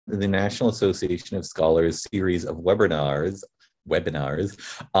the National Association of Scholars series of webinars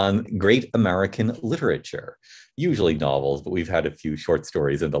on great American literature, usually novels, but we've had a few short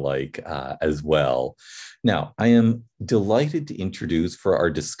stories and the like as well. Now, I am delighted to introduce for our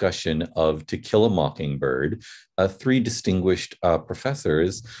discussion of To Kill a Mockingbird, three distinguished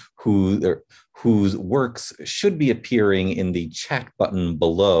professors whose works should be appearing in the chat button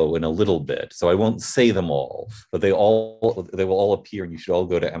below in a little bit. So I won't say them all, but they will all appear, and you should all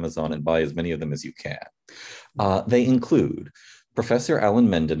go to Amazon and buy as many of them as you can. They include Professor Alan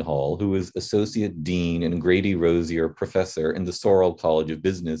Mendenhall, who is Associate Dean and Grady Rosier Professor in the Sorrell College of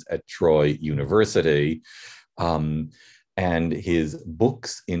Business at Troy University. And his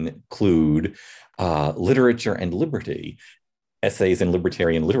books include Literature and Liberty, Essays in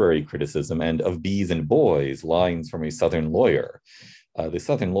Libertarian Literary Criticism, and Of Bees and Boys, Lines from a Southern Lawyer. The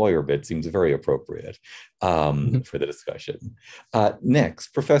Southern Lawyer bit seems very appropriate for the discussion. Next,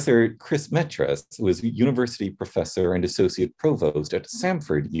 Professor Chris Metras, who is University Professor and Associate Provost at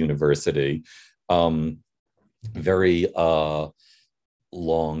Samford University. Very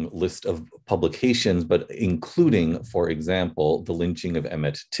long list of publications, but including, for example, The Lynching of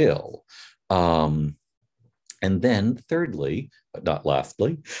Emmett Till. And then thirdly, but not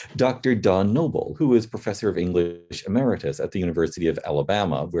lastly, Dr. Don Noble, who is Professor of English Emeritus at the University of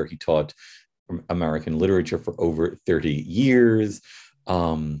Alabama, where he taught American literature for over 30 years.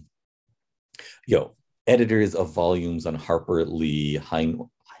 Editors of volumes on Harper, Lee,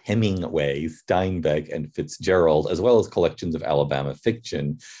 Hemingway, Steinbeck, and Fitzgerald, as well as collections of Alabama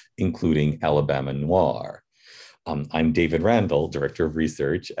fiction, including Alabama Noir. I'm David Randall, Director of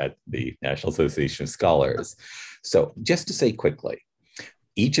Research at the National Association of Scholars. So just to say quickly,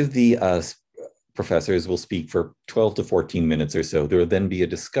 each of the professors will speak for 12 to 14 minutes or so. There will then be a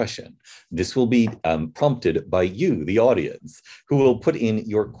discussion. This will be prompted by you, the audience, who will put in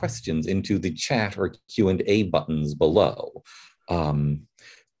your questions into the chat or Q&A buttons below,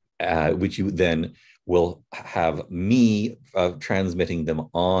 which you then will have me transmitting them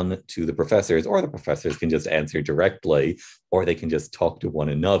on to the professors, or the professors can just answer directly, or they can just talk to one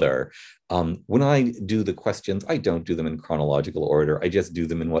another. When I do the questions, I don't do them in chronological order. I just do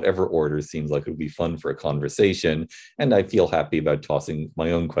them in whatever order seems like it would be fun for a conversation, and I feel happy about tossing my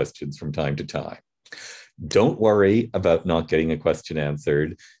own questions from time to time. Don't worry about not getting a question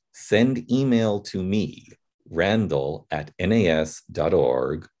answered. Send email to me,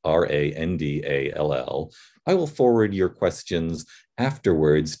 randall@nas.org, Randall. I will forward your questions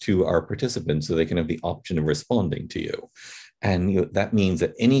afterwards to our participants so they can have the option of responding to you. And that means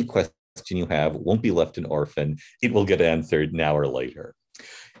that any question you have won't be left an orphan. It will get answered now or later.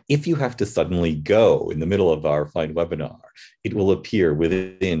 If you have to suddenly go in the middle of our fine webinar, it will appear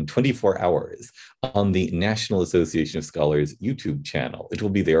within 24 hours on the National Association of Scholars YouTube channel. It will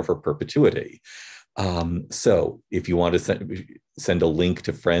be there for perpetuity. So if you want to send a link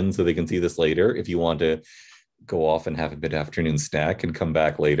to friends so they can see this later, if you want to go off and have a mid-afternoon snack and come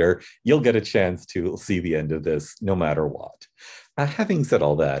back later, you'll get a chance to see the end of this no matter what. Having said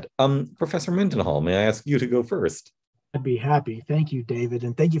all that, Professor Mendenhall, may I ask you to go first? I'd be happy. Thank you, David.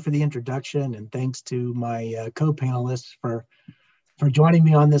 And thank you for the introduction. And thanks to my co-panelists for joining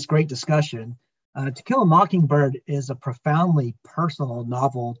me on this great discussion. To Kill a Mockingbird is a profoundly personal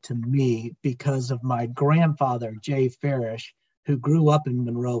novel to me because of my grandfather, Jay Farish, who grew up in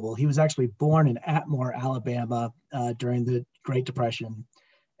Monroeville. He was actually born in Atmore, Alabama during the Great Depression,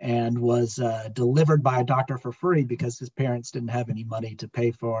 and was delivered by a doctor for free because his parents didn't have any money to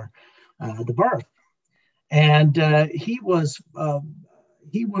pay for the birth. And he was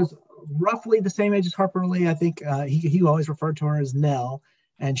roughly the same age as Harper Lee. I think he always referred to her as Nell.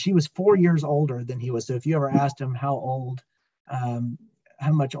 And she was 4 years older than he was. So if you ever asked him how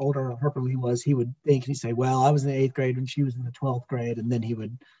much older Harper Lee was, he would think, he'd say, well, I was in the 8th grade and she was in the 12th grade. And then he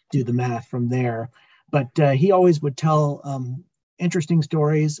would do the math from there. But he always would tell interesting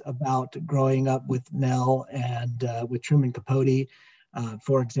stories about growing up with Nell and with Truman Capote.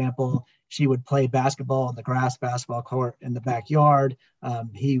 For example, she would play basketball on the grass basketball court in the backyard.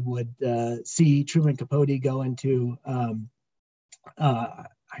 He would see Truman Capote go into I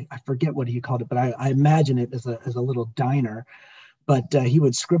forget what he called it, but I imagine it as a little diner. But he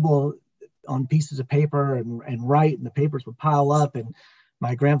would scribble on pieces of paper and write, and the papers would pile up. And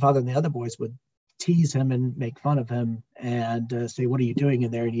my grandfather and the other boys would tease him and make fun of him and say, "What are you doing in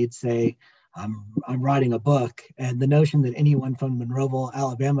there?" And he'd say, I'm writing a book." And the notion that anyone from Monroeville,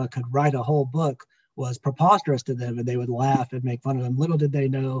 Alabama could write a whole book was preposterous to them, and they would laugh and make fun of him. Little did they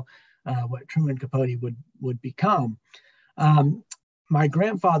know what Truman Capote would become. my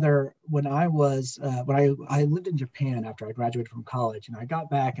grandfather, when I lived in Japan after I graduated from college, and I got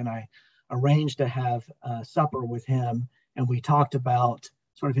back and I arranged to have supper with him, and we talked about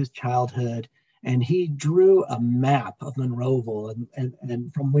sort of his childhood, and he drew a map of Monroeville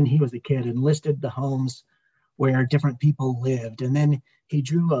and from when he was a kid and listed the homes where different people lived. And then he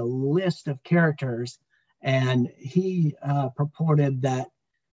drew a list of characters, and he purported that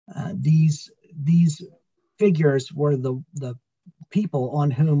these figures were the people on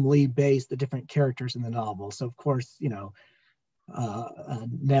whom Lee based the different characters in the novel. So of course, Nell,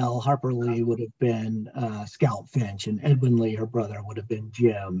 Harper Lee, would have been Scout Finch, and Edwin Lee, her brother, would have been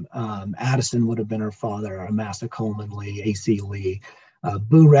Jim. Addison would have been her father, Amasa Coleman Lee, A.C. Lee.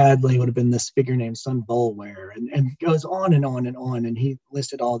 Boo Radley would have been this figure named Son Bulware, and goes on and on and on. And he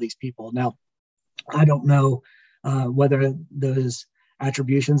listed all these people. Now, I don't know whether those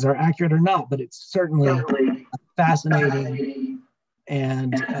attributions are accurate or not, but it's certainly fascinating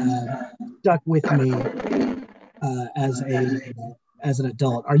and stuck with me as an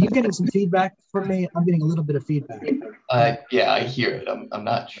adult. Are you getting some feedback from me? I'm getting a little bit of feedback. Yeah, I hear it. I'm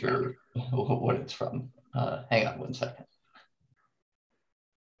not sure what it's from. Hang on one second.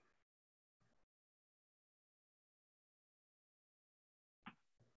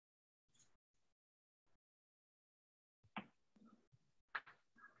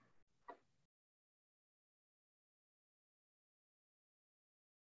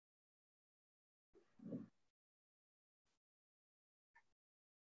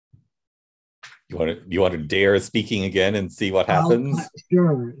 You want to dare speaking again and see what happens?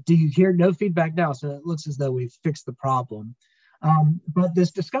 Sure. Do you hear no feedback now? So it looks as though we've fixed the problem. But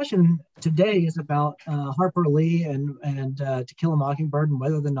this discussion today is about Harper Lee and To Kill a Mockingbird, and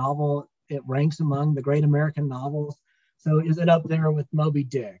whether the novel, it ranks among the great American novels. So is it up there with Moby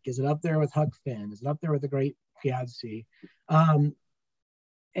Dick? Is it up there with Huck Finn? Is it up there with The Great Gatsby?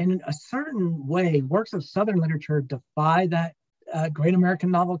 In a certain way, works of Southern literature defy that great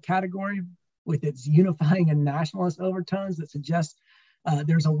American novel category, with its unifying and nationalist overtones that suggest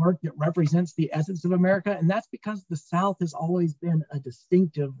there's a work that represents the essence of America. And that's because the South has always been a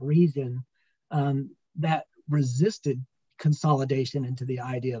distinctive region that resisted consolidation into the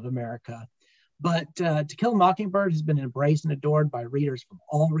idea of America. But To Kill a Mockingbird has been embraced and adored by readers from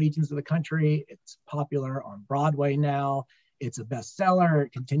all regions of the country. It's popular on Broadway now. It's a bestseller.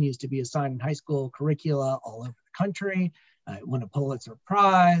 It continues to be assigned in high school curricula all over the country. It won a Pulitzer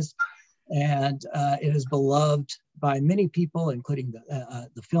Prize. And it is beloved by many people, including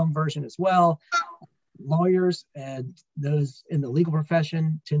the film version as well. Lawyers and those in the legal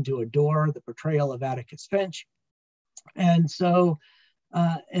profession tend to adore the portrayal of Atticus Finch. And so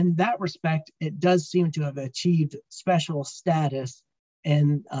in that respect, it does seem to have achieved special status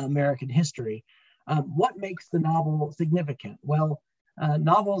in American history. What makes the novel significant? Well,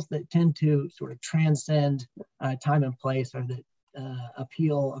 novels that tend to sort of transcend time and place, or that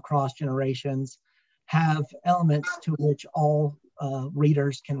appeal across generations, have elements to which all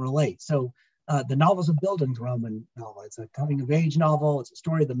readers can relate. So the novel's a Bildungsroman novel. It's a coming-of-age novel. It's a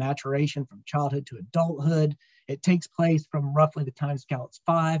story of the maturation from childhood to adulthood. It takes place from roughly the time Scout's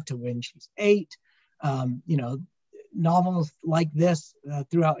 5 to when she's 8. Novels like this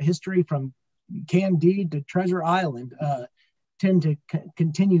throughout history, from Candide to Treasure Island, tend to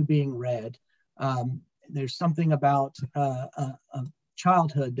continue being read. There's something about a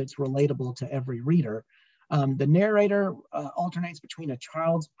childhood that's relatable to every reader. The narrator alternates between a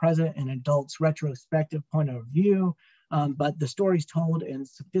child's present and adult's retrospective point of view, but the story's told in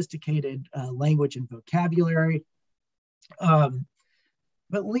sophisticated language and vocabulary.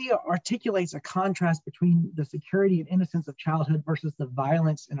 But Lee articulates a contrast between the security and innocence of childhood versus the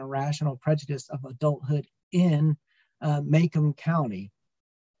violence and irrational prejudice of adulthood in Macomb County.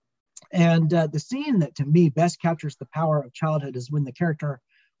 And the scene that to me best captures the power of childhood is when the character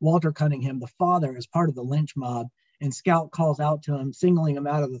Walter Cunningham, the father, is part of the lynch mob, and Scout calls out to him, singling him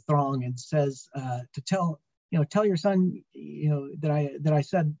out of the throng, and says to tell your son, that I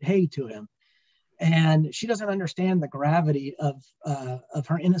said hey to him. And she doesn't understand the gravity of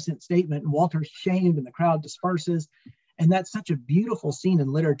her innocent statement, and Walter's shamed, and the crowd disperses. And that's such a beautiful scene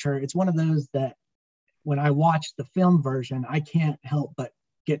in literature. It's one of those that when I watch the film version, I can't help but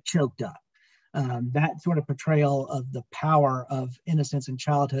get choked up. That sort of portrayal of the power of innocence and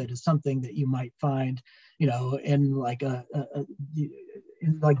childhood is something that you might find, in like in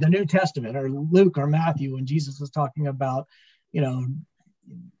like the New Testament, or Luke or Matthew, when Jesus was talking about, you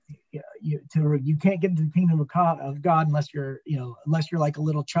can't get into the kingdom of God unless you're like a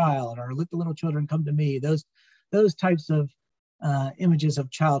little child, or let the little children come to me. Those types of images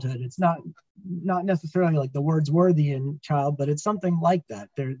of childhood. It's not necessarily like the Wordsworthian child, but it's something like that.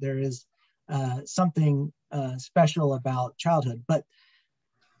 There is something special about childhood. But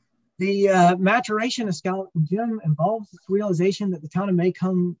the maturation of Scout and Jim involves this realization that the town of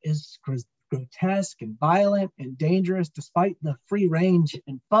Maycomb is grotesque and violent and dangerous, despite the free range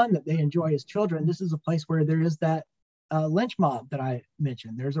and fun that they enjoy as children. This is a place where there is that lynch mob that I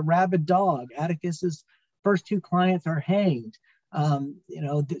mentioned. There's a rabid dog. Atticus's first 2 clients are hanged.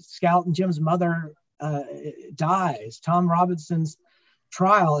 Scout and Jim's mother dies. Tom Robinson's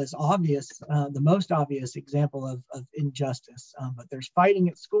trial is obvious, the most obvious example of injustice. But there's fighting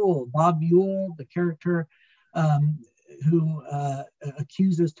at school. Bob Buell, the character who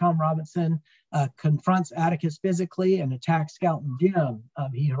accuses Tom Robinson, confronts Atticus physically and attacks Scout and Jim.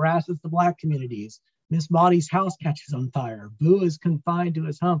 He harasses the Black communities. Miss Maudie's house catches on fire. Boo is confined to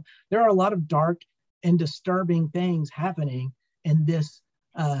his home. There are a lot of dark and disturbing things happening in this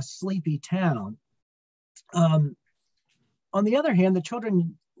sleepy town. On the other hand, the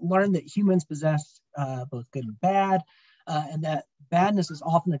children learn that humans possess both good and bad, and that badness is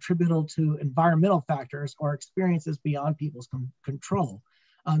often attributable to environmental factors or experiences beyond people's control.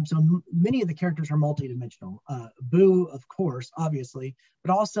 So many of the characters are multidimensional. Boo, of course, obviously,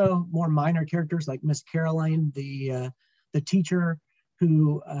 but also more minor characters like Miss Caroline, the teacher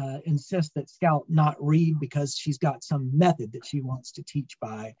who insists that Scout not read because she's got some method that she wants to teach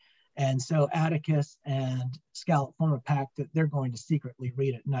by. And so Atticus and Scout form a pact that they're going to secretly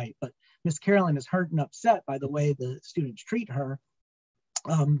read at night. But Miss Caroline is hurt and upset by the way the students treat her.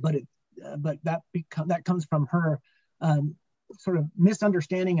 But that comes from her sort of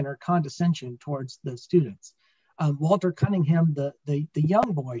misunderstanding and her condescension towards the students. Walter Cunningham, the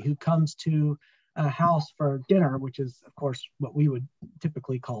young boy who comes to a house for dinner, which is of course what we would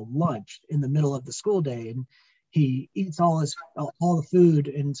typically call lunch, in the middle of the school day, and he eats all the food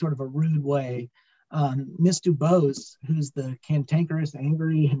in sort of a rude way. Miss Dubose, who's the cantankerous,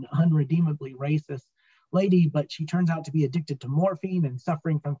 angry, and unredeemably racist lady, but she turns out to be addicted to morphine and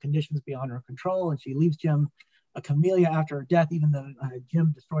suffering from conditions beyond her control, and she leaves Jim a camellia after her death, even though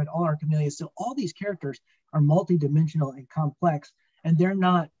Jim destroyed all our camellias. So all these characters are multidimensional and complex, and they're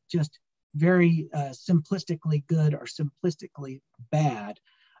not just very simplistically good or simplistically bad.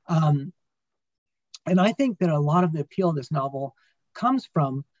 And I think that a lot of the appeal of this novel comes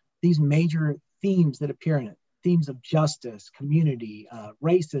from these major themes that appear in it. Themes of justice, community,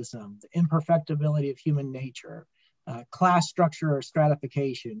 racism, the imperfectibility of human nature, class structure or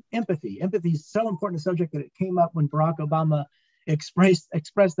stratification, empathy. Empathy is so important a subject that it came up when Barack Obama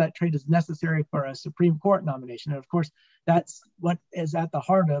expressed that trait as necessary for a Supreme Court nomination. And of course, that's what is at the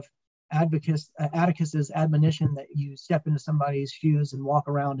heart of Atticus's admonition, that you step into somebody's shoes and walk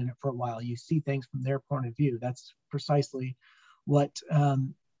around in it for a while. You see things from their point of view. That's precisely what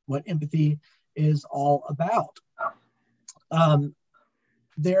empathy is all about.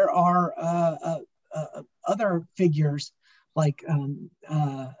 There are other figures like Boo,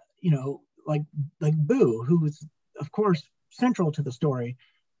 who is of course central to the story,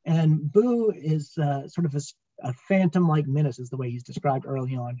 and Boo is sort of a phantom-like menace is the way he's described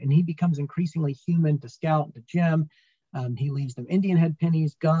early on, and he becomes increasingly human to Scout and to Jim. He leaves them Indian head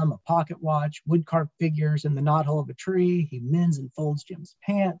pennies, gum, a pocket watch, wood-carved figures in the knothole of a tree. He mends and folds Jim's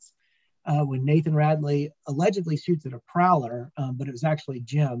pants. When Nathan Radley allegedly shoots at a prowler, but it was actually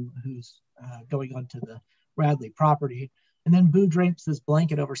Jim who's going onto the Radley property. And then Boo drapes his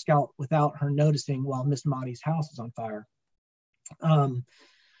blanket over Scout without her noticing while Miss Maudie's house is on fire.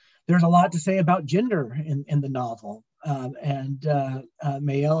 There's a lot to say about gender in the novel, and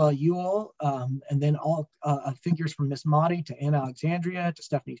Mayella Ewell, and then all figures from Miss Maudie to Anne Alexandria to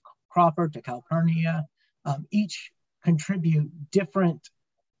Stephanie Crawford to Calpurnia, each contribute different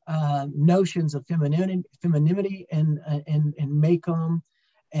notions of femininity in Maycomb,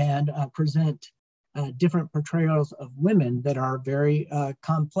 and present different portrayals of women that are very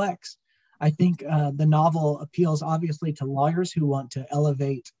complex. I think the novel appeals obviously to lawyers who want to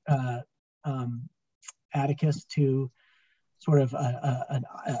elevate Atticus to sort of an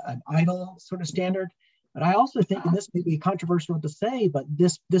idol sort of standard. But I also think, and this may be controversial to say, but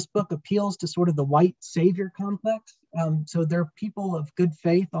this book appeals to sort of the white savior complex. So there are people of good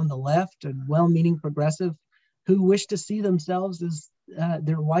faith on the left and well-meaning progressive who wish to see themselves as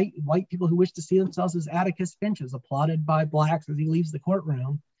they're white people who wish to see themselves as Atticus Finch, applauded by Blacks as he leaves the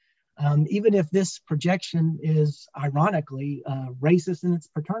courtroom. Even if this projection is ironically racist in its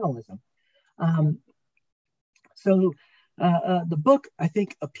paternalism. So the book, I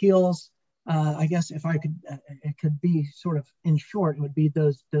think, appeals, I guess if I could, it could be sort of in short, it would be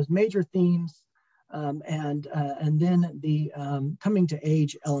those major themes and then the coming to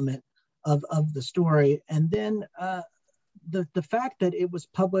age element of the story, and then the fact that it was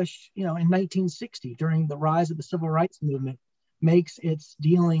published, in 1960 during the rise of the civil rights movement makes its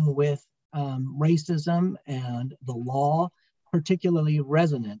dealing with racism and the law particularly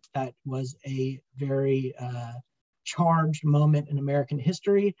resonant. That was a very charged moment in American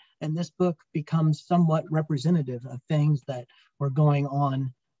history, and this book becomes somewhat representative of things that were going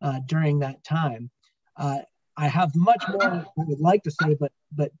on during that time. I have much more I would like to say,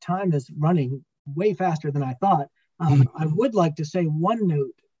 but time is running way faster than I thought. I would like to say one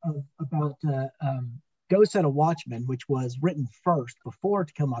note about Go Set a Watchman, which was written first before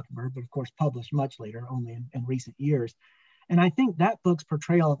To Kill a Mockingbird, but of course published much later, only in recent years. And I think that book's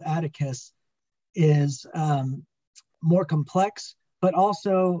portrayal of Atticus is more complex, but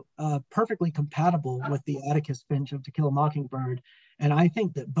also perfectly compatible with the Atticus Finch of To Kill a Mockingbird. And I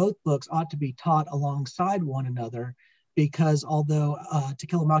think that both books ought to be taught alongside one another, because although To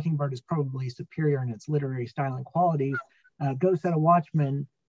Kill a Mockingbird is probably superior in its literary style and qualities, Go Set a Watchman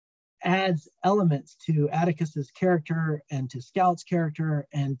adds elements to Atticus's character and to Scout's character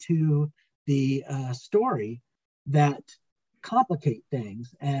and to the story that complicate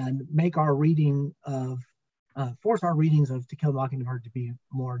things and make our reading of, force our readings of To Kill a Mockingbird to be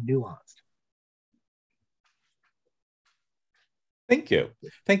more nuanced. Thank you.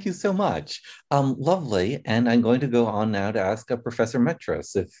 Thank you so much. Lovely. And I'm going to go on now to ask Professor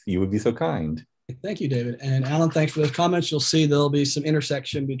Metros, if you would be so kind. Thank you, David. And Alan, thanks for those comments. You'll see there'll be some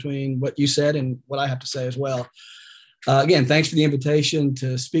intersection between what you said and what I have to say as well. Again, thanks for the invitation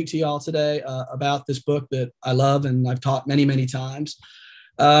to speak to y'all today about this book that I love and I've taught many, many times.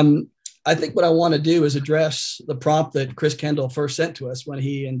 I think what I want to do is address the prompt that Chris Kendall first sent to us when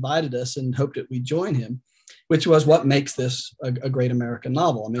he invited us and hoped that we'd join him, which was what makes this a great American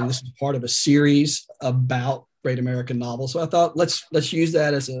novel. I mean, this is part of a series about great American novels. So I thought, let's use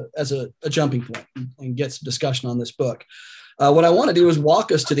that as a jumping point and get some discussion on this book. What I want to do is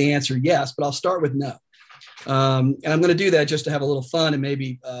walk us to the answer yes, but I'll start with no. And I'm going to do that just to have a little fun and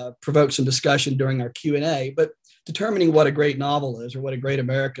maybe provoke some discussion during our Q&A. But determining what a great novel is or what a great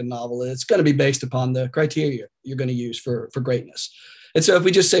American novel is, it's going to be based upon the criteria you're going to use for greatness. And so if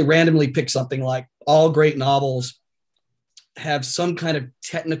we just say randomly pick something like all great novels have some kind of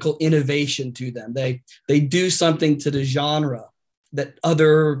technical innovation to them. They do something to the genre that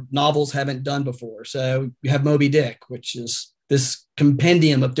other novels haven't done before. So you have Moby Dick, which is this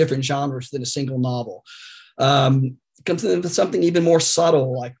compendium of different genres within a single novel. It comes to something even more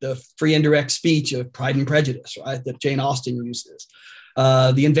subtle, like the free and direct speech of Pride and Prejudice, right, that Jane Austen uses.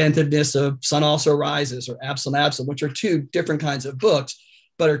 The inventiveness of Sun Also Rises or Absalom, which are two different kinds of books,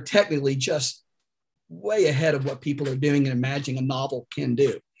 but are technically just way ahead of what people are doing and imagining a novel can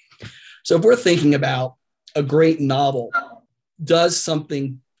do. So if we're thinking about a great novel does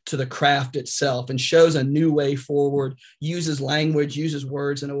something to the craft itself and shows a new way forward, uses language, uses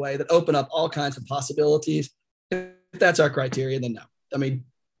words in a way that open up all kinds of possibilities, if that's our criteria, then no. I mean,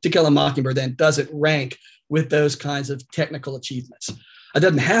 To Kill a Mockingbird then doesn't rank with those kinds of technical achievements. It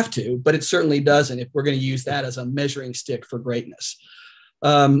doesn't have to, but it certainly doesn't if we're going to use that as a measuring stick for greatness.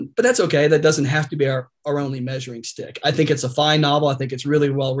 But that's okay. That doesn't have to be our only measuring stick. I think it's a fine novel. I think it's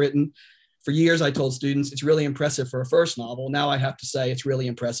really well written. For years, I told students it's really impressive for a first novel. Now I have to say it's really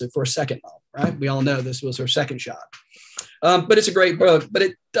impressive for a second novel, right? We all know this was her second shot. But it's a great book, but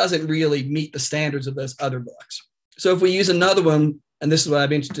it doesn't really meet the standards of those other books. So if we use another one, and this is what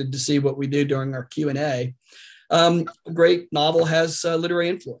I'm interested to see what we do during our Q&A, a great novel has literary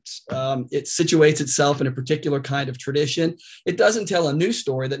influence. It situates itself in a particular kind of tradition. It doesn't tell a new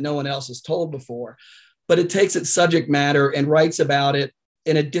story that no one else has told before, but it takes its subject matter and writes about it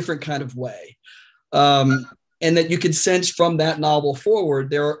in a different kind of way. And that you can sense from that novel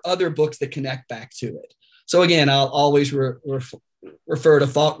forward, there are other books that connect back to it. So again, I'll always refer to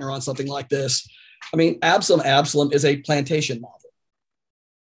Faulkner on something like this. I mean, Absalom is a plantation novel.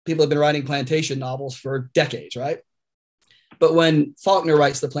 People have been writing plantation novels for decades, right? But when Faulkner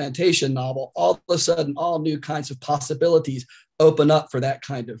writes the plantation novel, all of a sudden, all new kinds of possibilities open up for that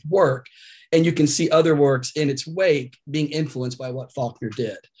kind of work. And you can see other works in its wake being influenced by what Faulkner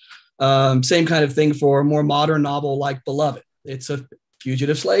did. Same kind of thing for a more modern novel like Beloved. It's a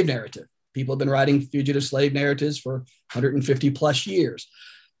fugitive slave narrative. People have been writing fugitive slave narratives for 150 plus years.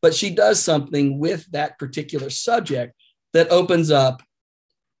 But she does something with that particular subject that opens up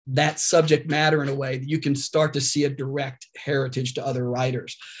that subject matter in a way that you can start to see a direct heritage to other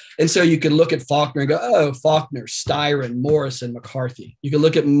writers. And so you can look at Faulkner and go, oh, Faulkner, Styron, Morrison, McCarthy. You can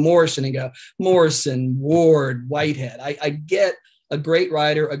look at Morrison and go, Morrison, Ward, Whitehead. I get a great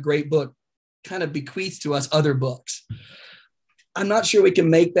writer, a great book, kind of bequeaths to us other books. I'm not sure we can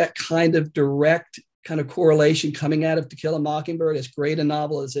make that kind of direct kind of correlation coming out of To Kill a Mockingbird, as great a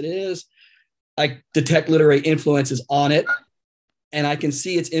novel as it is. I detect literary influences on it, and I can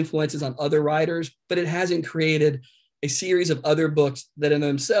see its influences on other writers, but it hasn't created a series of other books that in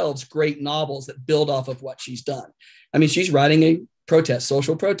themselves great novels that build off of what she's done. I mean, she's writing a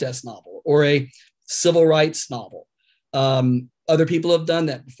social protest novel or a civil rights novel. Other people have done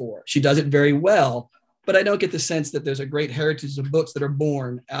that before. She does it very well, but I don't get the sense that there's a great heritage of books that are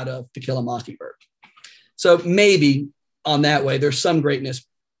born out of To Kill a Mockingbird. So maybe on that way, there's some greatness,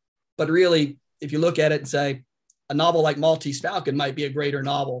 but really, if you look at it and say a novel like Maltese Falcon might be a greater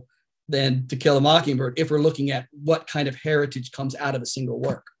novel than To Kill a Mockingbird, if we're looking at what kind of heritage comes out of a single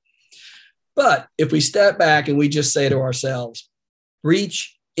work. But if we step back and we just say to ourselves,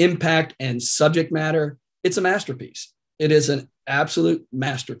 reach, impact, and subject matter, it's a masterpiece. It is an absolute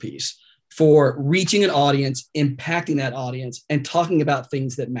masterpiece for reaching an audience, impacting that audience, and talking about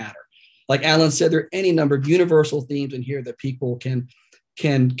things that matter. Like Alan said, there are any number of universal themes in here that people can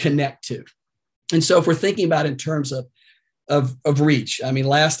connect to. And so if we're thinking about in terms of reach, I mean,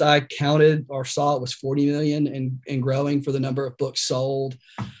 last I counted or saw it was 40 million and growing for the number of books sold.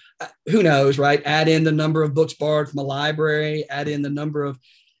 Who knows, right? Add in the number of books borrowed from a library, add in the number of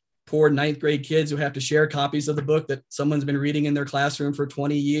poor ninth grade kids who have to share copies of the book that someone's been reading in their classroom for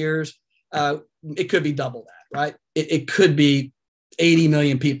 20 years. It could be double that, right? It could be 80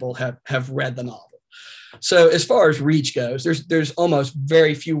 million people have read the novel. So as far as reach goes, there's almost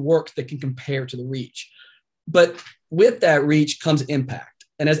very few works that can compare to the reach. But with that reach comes impact.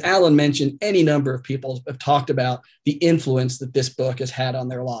 And as Alan mentioned, any number of people have talked about the influence that this book has had on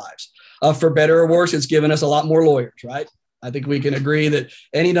their lives. For better or worse, it's given us a lot more lawyers, right? I think we can agree that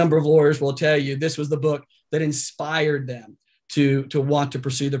any number of lawyers will tell you this was the book that inspired them to want to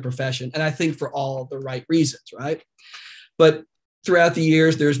pursue the profession. And I think for all the right reasons, right? But throughout the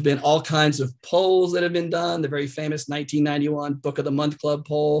years, there's been all kinds of polls that have been done. The very famous 1991 Book of the Month Club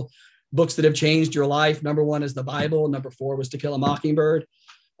poll, books that have changed your life. Number 1 is the Bible. Number 4 was To Kill a Mockingbird.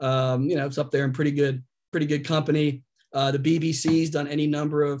 It's up there in pretty good company. The BBC's done any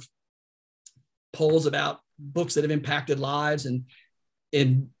number of polls about books that have impacted lives. And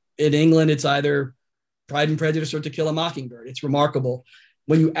in England, it's either Pride and Prejudice or To Kill a Mockingbird. It's remarkable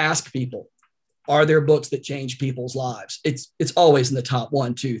when you ask people, are there books that change people's lives? It's always in the top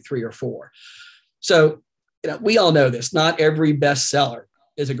 1, 2, 3, or 4. So, we all know this. Not every bestseller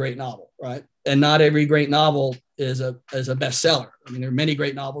is a great novel, right? And not every great novel is a bestseller. I mean, there are many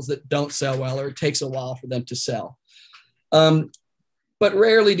great novels that don't sell well, or it takes a while for them to sell. But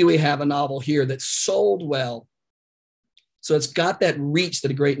rarely do we have a novel here that's sold well. So it's got that reach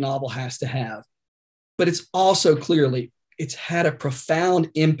that a great novel has to have. But it's also it's had a profound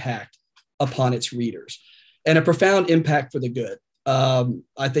impact upon its readers, and a profound impact for the good.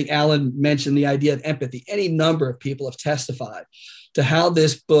 I think Alan mentioned the idea of empathy. Any number of people have testified to how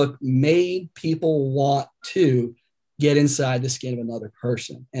this book made people want to get inside the skin of another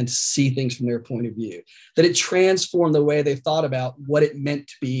person and see things from their point of view, that it transformed the way they thought about what it meant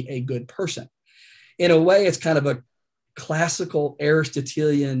to be a good person. In a way, it's kind of a classical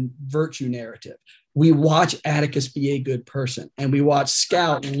Aristotelian virtue narrative. We watch Atticus be a good person, and we watch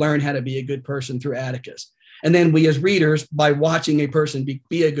Scout learn how to be a good person through Atticus. And then we as readers, by watching a person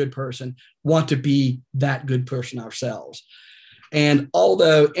be a good person, want to be that good person ourselves. And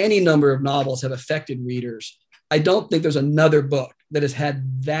although any number of novels have affected readers, I don't think there's another book that has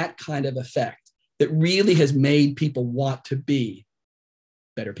had that kind of effect that really has made people want to be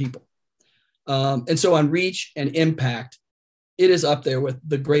better people. And so on reach and impact, it is up there with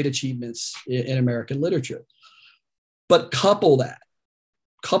the great achievements in American literature. But couple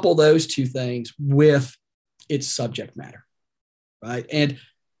those two things with its subject matter, right? And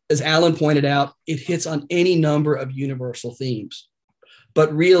as Alan pointed out, it hits on any number of universal themes,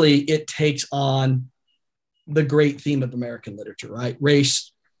 but really it takes on the great theme of American literature, right?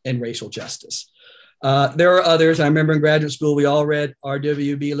 Race and racial justice. There are others. I remember in graduate school, we all read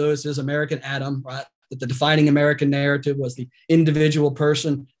R.W.B. Lewis's American Adam, right? That the defining American narrative was the individual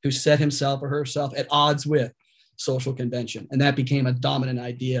person who set himself or herself at odds with social convention. And that became a dominant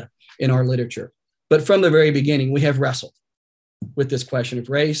idea in our literature. But from the very beginning, we have wrestled with this question of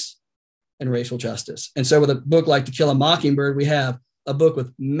race and racial justice. And so with a book like To Kill a Mockingbird, we have a book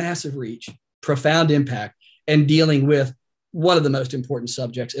with massive reach, profound impact, and dealing with one of the most important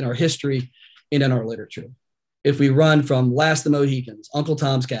subjects in our history and in our literature. If we run from Last of the Mohicans, Uncle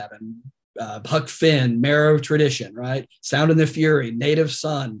Tom's Cabin, Huck Finn, Marrow of Tradition, right? Sound and the Fury, Native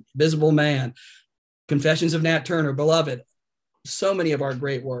Son, Visible Man, Confessions of Nat Turner, Beloved, so many of our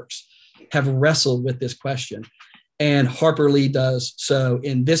great works. have wrestled with this question. And Harper Lee does so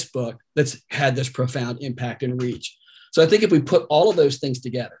in this book that's had this profound impact and reach. So I think if we put all of those things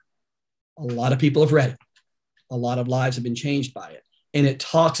together, a lot of people have read it. A lot of lives have been changed by it. And it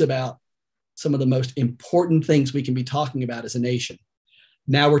talks about some of the most important things we can be talking about as a nation.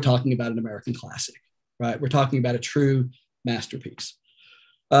 Now we're talking about an American classic, right? We're talking about a true masterpiece.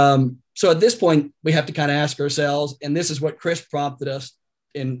 So at this point, we have to kind of ask ourselves, and this is what Chris prompted us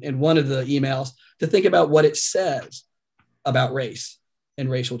in one of the emails, to think about what it says about race and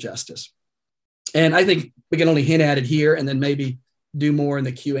racial justice. And I think we can only hint at it here and then maybe do more in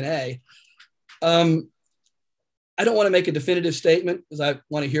the Q&A. I don't want to make a definitive statement because I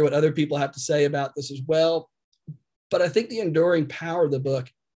want to hear what other people have to say about this as well. But I think the enduring power of the book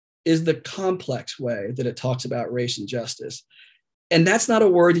is the complex way that it talks about race and justice. And that's not a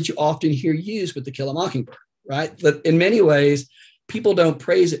word that you often hear used with To Kill a Mockingbird, right? But in many ways, people don't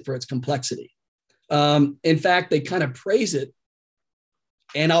praise it for its complexity. In fact, they kind of praise it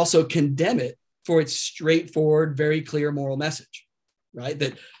and also condemn it for its straightforward, very clear moral message, right?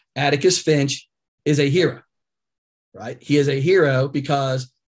 That Atticus Finch is a hero, right? He is a hero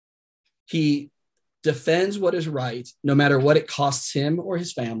because he defends what is right, no matter what it costs him or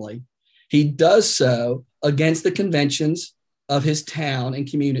his family. He does so against the conventions of his town and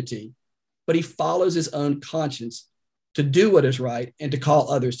community, but he follows his own conscience to do what is right and to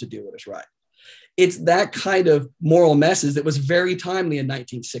call others to do what is right. It's that kind of moral message that was very timely in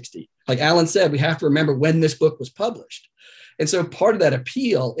 1960. Like Alan said, we have to remember when this book was published. And so part of that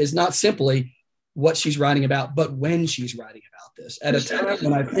appeal is not simply what she's writing about, but when she's writing about this, at a time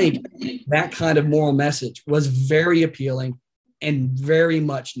when I think that kind of moral message was very appealing and very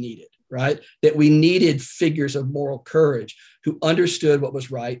much needed, right? That we needed figures of moral courage who understood what was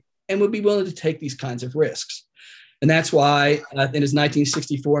right and would be willing to take these kinds of risks. And that's why in his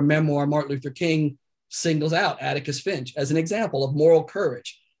 1964 memoir, Martin Luther King singles out Atticus Finch as an example of moral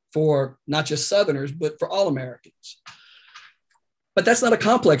courage for not just Southerners, but for all Americans. But that's not a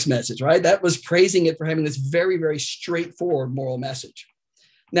complex message, right? That was praising it for having this very, very straightforward moral message.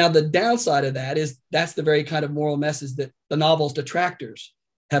 Now, the downside of that is that's the very kind of moral message that the novel's detractors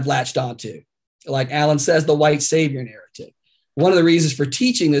have latched onto. Like Alan says, the white savior narrative. One of the reasons for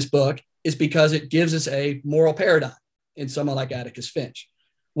teaching this book is because it gives us a moral paradigm in someone like Atticus Finch.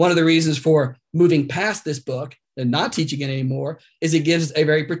 One of the reasons for moving past this book and not teaching it anymore is it gives a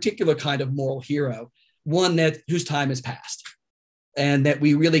very particular kind of moral hero, one whose time has passed, and that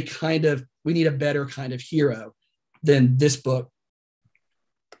we really we need a better kind of hero than this book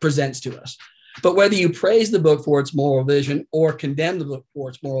presents to us. But whether you praise the book for its moral vision or condemn the book for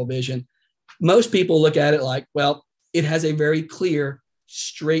its moral vision, most people look at it like, well, it has a very clear,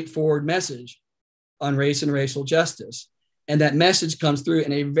 straightforward message on race and racial justice. And that message comes through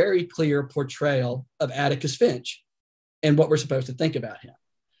in a very clear portrayal of Atticus Finch and what we're supposed to think about him.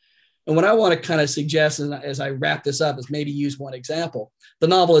 And what I want to kind of suggest as I wrap this up is maybe use one example. The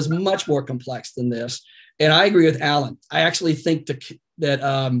novel is much more complex than this. And I agree with Alan. I actually think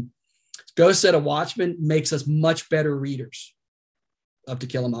that Go Set a Watchman makes us much better readers of To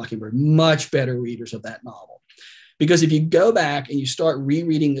Kill a Mockingbird, much better readers of that novel. Because if you go back and you start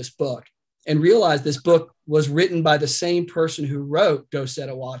rereading this book and realize this book was written by the same person who wrote Go Set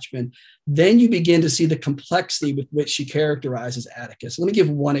a Watchman, then you begin to see the complexity with which she characterizes Atticus. Let me give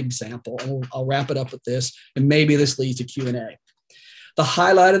one example, and I'll wrap it up with this, and maybe this leads to Q&A. The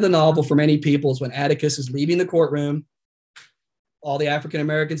highlight of the novel for many people is when Atticus is leaving the courtroom. All the African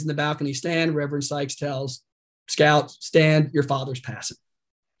Americans in the balcony stand. Reverend Sykes tells Scout, stand, your father's passing.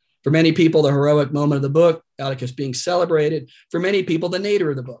 For many people, the heroic moment of the book, Atticus being celebrated. For many people, the nadir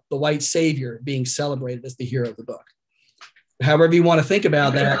of the book, the white savior being celebrated as the hero of the book. However you want to think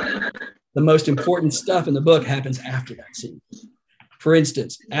about that, the most important stuff in the book happens after that scene. For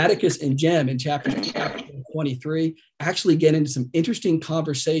instance, Atticus and Jem in chapter 23 actually get into some interesting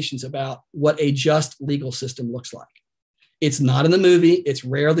conversations about what a just legal system looks like. It's not in the movie. It's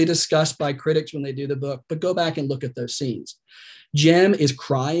rarely discussed by critics when they do the book, but go back and look at those scenes. Jem is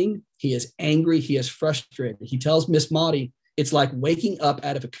crying. He is angry. He is frustrated. He tells Miss Maudie, it's like waking up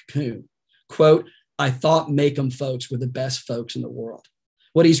out of a cocoon. Quote, I thought Macomb folks were the best folks in the world.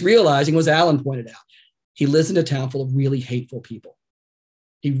 What he's realizing, was Alan pointed out, he lives in a town full of really hateful people.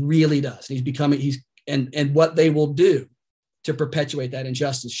 He really does. And what they will do to perpetuate that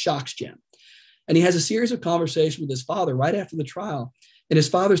injustice shocks Jem. And he has a series of conversations with his father right after the trial. And his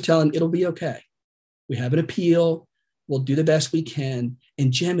father's telling him, it'll be okay. We have an appeal. We'll do the best we can.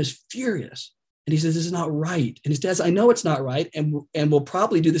 And Jem is furious. And he says, this is not right. And his dad says, I know it's not right. And we'll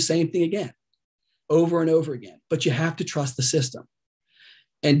probably do the same thing again, over and over again. But you have to trust the system.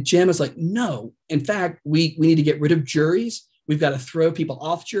 And Jem is like, no, in fact, we need to get rid of juries. We've got to throw people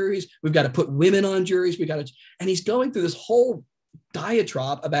off juries. We've got to put women on juries. And he's going through this whole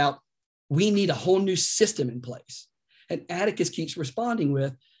diatribe about we need a whole new system in place. And Atticus keeps responding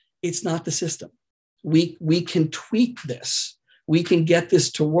with, it's not the system. We can tweak this. We can get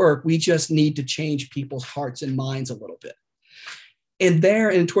this to work. We just need to change people's hearts and minds a little bit.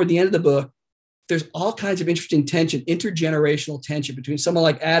 And toward the end of the book, there's all kinds of interesting tension, intergenerational tension between someone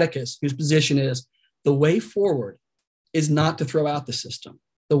like Atticus, whose position is the way forward is not to throw out the system.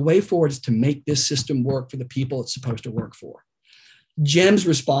 The way forward is to make this system work for the people it's supposed to work for. Jem's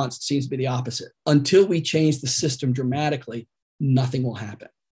response seems to be the opposite. Until we change the system dramatically, nothing will happen.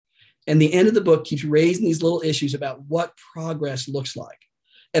 And the end of the book keeps raising these little issues about what progress looks like.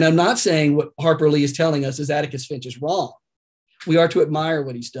 And I'm not saying what Harper Lee is telling us is Atticus Finch is wrong. We are to admire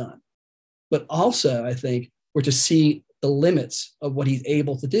what he's done. But also, I think, we're to see the limits of what he's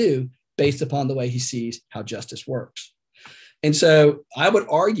able to do based upon the way he sees how justice works. And so I would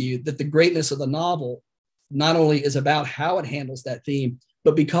argue that the greatness of the novel not only is about how it handles that theme,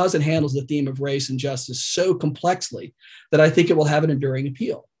 but because it handles the theme of race and justice so complexly that I think it will have an enduring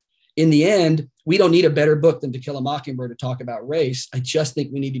appeal. In the end, we don't need a better book than To Kill a Mockingbird to talk about race. I just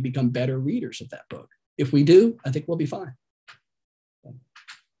think we need to become better readers of that book. If we do, I think we'll be fine.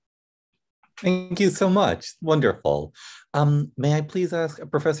 Thank you so much. Wonderful. May I please ask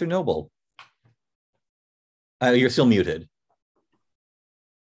Professor Noble? You're still muted.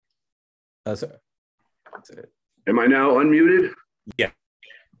 Sorry. Am I now unmuted? Yeah.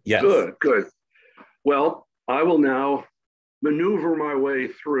 Yes. Good, good. Well, I will now maneuver my way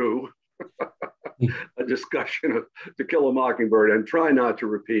through a discussion of To Kill a Mockingbird and try not to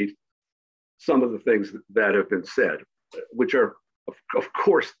repeat some of the things that have been said, which are, of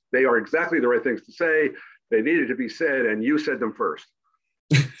course, they are exactly the right things to say. They needed to be said, and you said them first.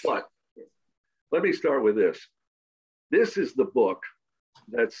 But let me start with this. This is the book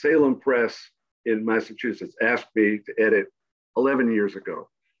that Salem Press in Massachusetts asked me to edit 11 years ago.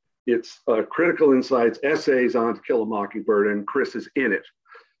 It's Critical Insights, essays on To Kill a Mockingbird, and Chris is in it,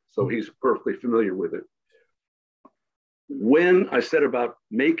 so he's perfectly familiar with it. When I set about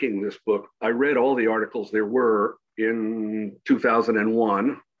making this book, I read all the articles there were in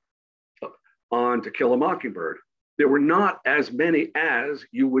 2001 on To Kill a Mockingbird. There were not as many as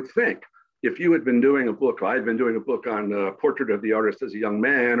you would think. If you had been doing a book, I had been doing a book on Portrait of the Artist as a Young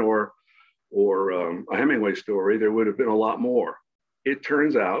Man or a Hemingway story, there would have been a lot more. It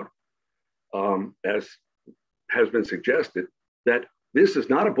turns out, as has been suggested, that this is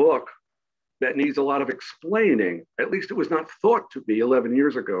not a book that needs a lot of explaining. At least it was not thought to be 11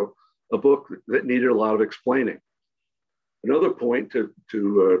 years ago, a book that needed a lot of explaining. Another point to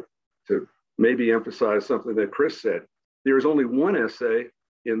maybe emphasize something that Chris said, there is only one essay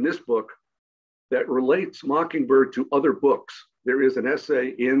in this book that relates Mockingbird to other books. There is an essay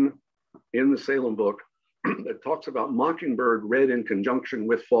in the Salem book that talks about Mockingbird read in conjunction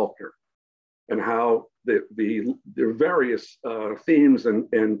with Faulkner and how the various themes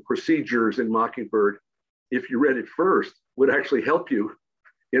and procedures in Mockingbird, if you read it first, would actually help you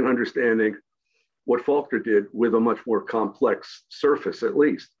in understanding what Faulkner did with a much more complex surface, at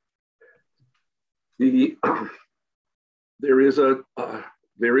least. There is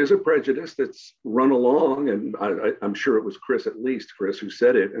a prejudice that's run along, and I'm sure it was Chris who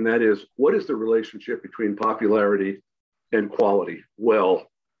said it, and that is, what is the relationship between popularity and quality? Well,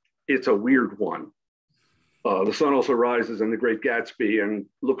 it's a weird one. The Sun Also Rises and The Great Gatsby and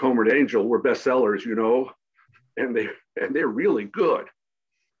Look Homeward Angel were bestsellers, you know, and they're really good.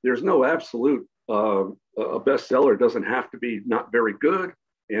 There's no absolute, a bestseller doesn't have to be not very good.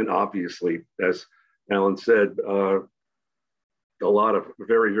 And obviously, as Alan said, a lot of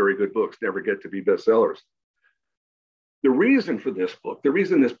very, very good books never get to be bestsellers. The reason for this book, the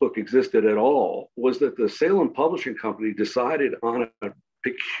reason this book existed at all, was that the Salem Publishing Company decided on a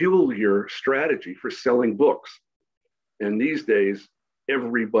peculiar strategy for selling books. And these days,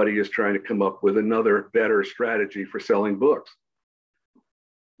 everybody is trying to come up with another better strategy for selling books.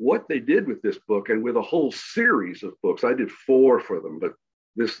 What they did with this book, and with a whole series of books, I did 4 for them, but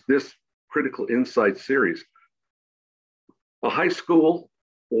this Critical Insight series, a high school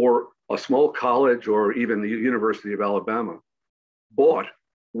or a small college or even the University of Alabama bought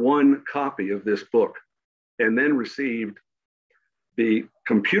one copy of this book and then received the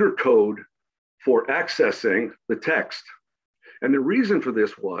computer code for accessing the text. And the reason for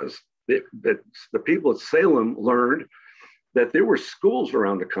this was that the people at Salem learned that there were schools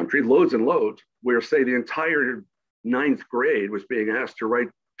around the country, loads and loads, where, say, the entire 9th grade was being asked to write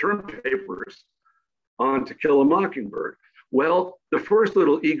term papers on To Kill a Mockingbird. Well, the first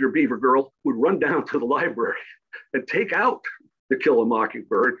little eager beaver girl would run down to the library and take out To Kill a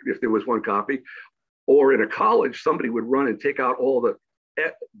Mockingbird, if there was one copy. Or in a college, somebody would run and take out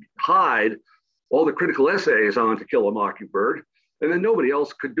hide all the critical essays on To Kill a Mockingbird, and then nobody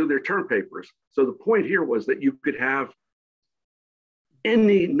else could do their term papers. So the point here was that you could have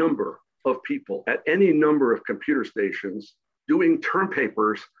any number of people at any number of computer stations doing term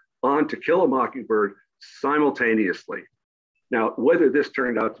papers on To Kill a Mockingbird simultaneously. Now, whether this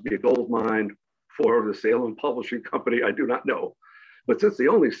turned out to be a gold mine for the Salem Publishing Company, I do not know. But since they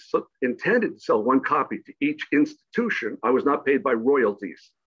only intended to sell one copy to each institution, I was not paid by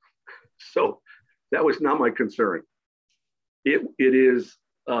royalties. So that was not my concern. It is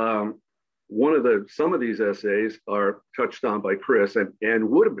some of these essays are touched on by Chris and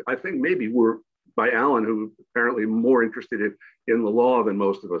would have, I think maybe were by Alan, who apparently more interested in the law than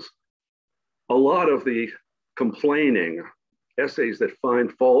most of us. A lot of the complaining essays that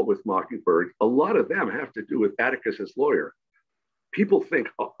find fault with Mockingbird, a lot of them have to do with Atticus's lawyer. People think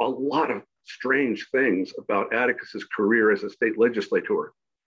a lot of strange things about Atticus's career as a state legislator.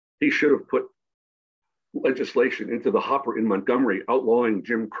 He should have put legislation into the hopper in Montgomery outlawing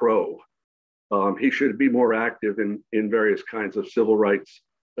Jim Crow. He should be more active in various kinds of civil rights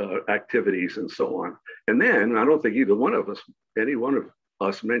activities and so on. And then, I don't think any one of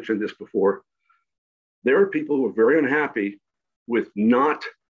us mentioned this before, there are people who are very unhappy with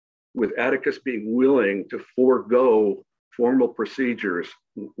Atticus being willing to forego formal procedures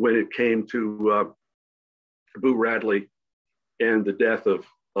when it came to Boo Radley and the death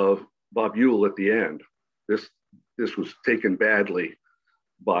of Bob Ewell at the end. This was taken badly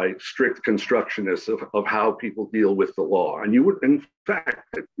by strict constructionists of how people deal with the law. And in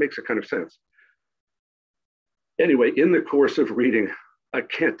fact, it makes a kind of sense. Anyway, in the course of reading, I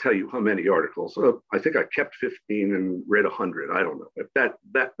can't tell you how many articles. I think I kept 15 and read 100. I don't know. If that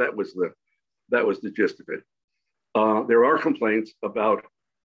was the gist of it. There are complaints about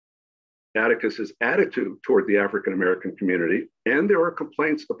Atticus's attitude toward the African-American community, and there are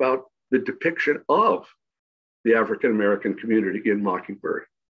complaints about the depiction of the African-American community in Mockingbird.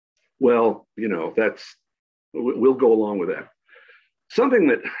 Well, we'll go along with that. Something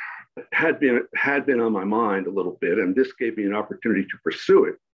that had been on my mind a little bit, and this gave me an opportunity to pursue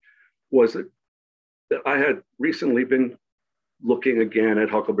it, was that I had recently been looking again at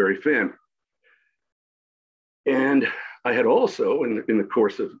Huckleberry Finn. And I had also, in the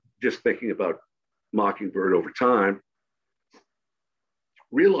course of just thinking about Mockingbird over time,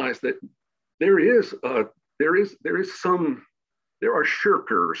 realized that there are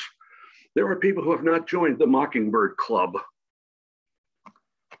shirkers. There are people who have not joined the Mockingbird Club.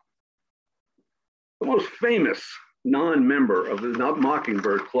 The most famous non-member of the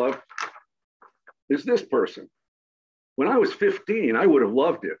Mockingbird Club is this person. When I was 15, I would have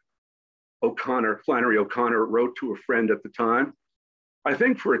loved it. Flannery O'Connor wrote to a friend at the time, I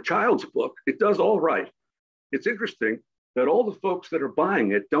think for a child's book, it does all right. It's interesting that all the folks that are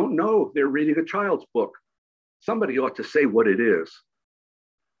buying it don't know they're reading a child's book. Somebody ought to say what it is.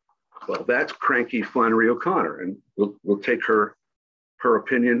 Well, that's cranky Flannery O'Connor, and we'll take her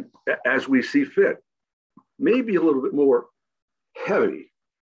opinion as we see fit. Maybe a little bit more heavy,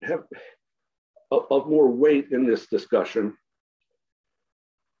 of more weight in this discussion.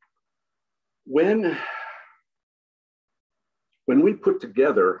 When we put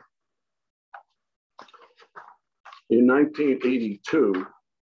together in 1982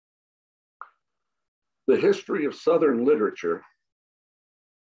 the history of Southern literature,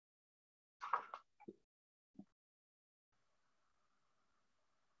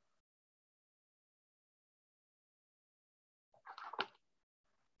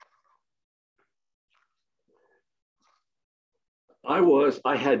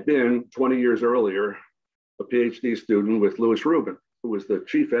 I had been 20 years earlier a PhD student with Louis Rubin, who was the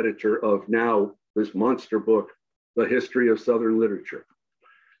chief editor of now this monster book, The History of Southern Literature.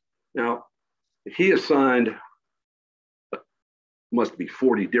 Now, he assigned, must be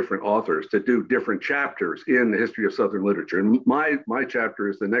 40 different authors to do different chapters in the history of Southern literature. And my chapter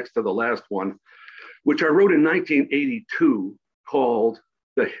is the next to the last one, which I wrote in 1982 called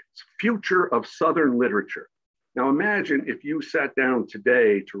The Future of Southern Literature. Now imagine if you sat down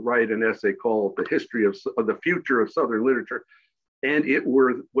today to write an essay called The History of the Future of Southern Literature, and it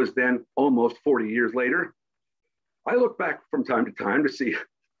was then almost 40 years later. I look back from time to time to see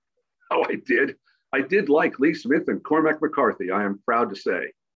how I did. I did like Lee Smith and Cormac McCarthy, I am proud to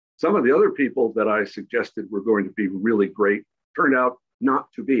say. Some of the other people that I suggested were going to be really great turned out not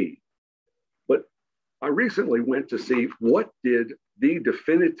to be. But I recently went to see what did the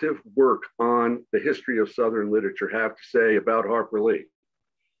definitive work on the history of Southern literature have to say about Harper Lee?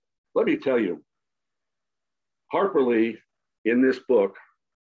 Let me tell you, Harper Lee in this book,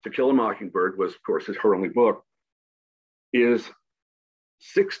 To Kill a Mockingbird, was of course her only book, is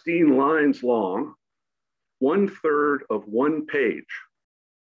 16 lines long, 1/3 of one page.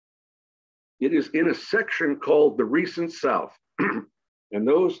 It is in a section called The Recent South. And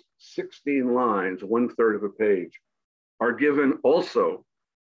those 16 lines, 1/3 of a page, are given also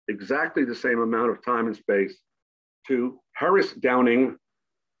exactly the same amount of time and space to Harris Downing,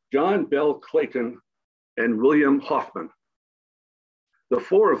 John Bell Clayton, and William Hoffman. The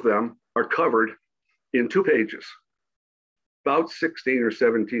four of them are covered in 2 pages, about 16 or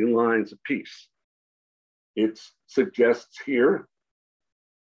 17 lines apiece. It suggests here,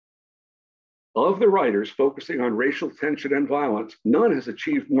 of the writers focusing on racial tension and violence, none has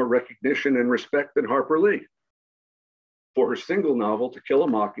achieved more recognition and respect than Harper Lee for her single novel, To Kill a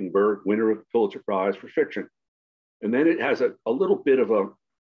Mockingbird, winner of the Pulitzer Prize for fiction. And then it has a little bit of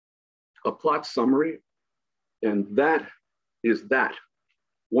a plot summary, and that is that.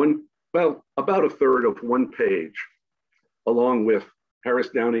 About 1/3 of one page, along with Harris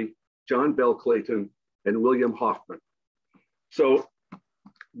Downey, John Bell Clayton, and William Hoffman. So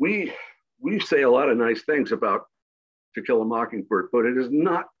we say a lot of nice things about To Kill a Mockingbird, but it is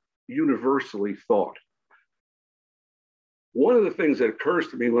not universally thought. One of the things that occurs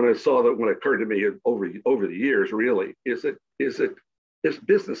to me when it occurred to me over the years, really, is that this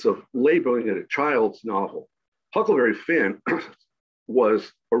business of labeling it a child's novel. Huckleberry Finn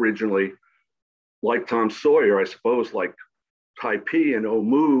was originally, like Tom Sawyer, I suppose, like Typee and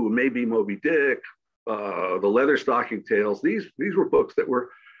Omoo, maybe Moby Dick, the Leatherstocking Tales. These were books that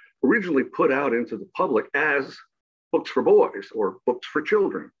were originally put out into the public as books for boys or books for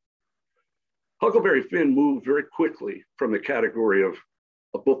children. Huckleberry Finn moved very quickly from the category of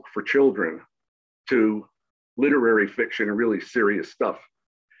a book for children to literary fiction and really serious stuff.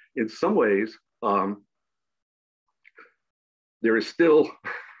 In some ways, there is still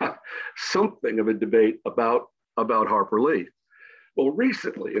something of a debate about Harper Lee. Well,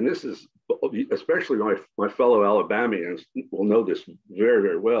 recently, and this is especially my fellow Alabamians will know this very,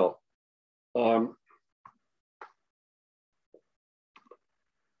 very well.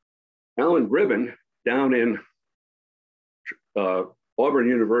 Alan Gribben down in Auburn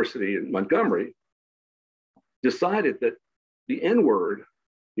University in Montgomery decided that the N-word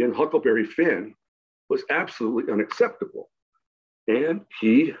in Huckleberry Finn was absolutely unacceptable. And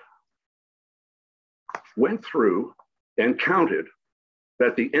he went through and counted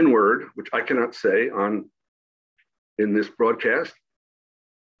that the N-word, which I cannot say in this broadcast,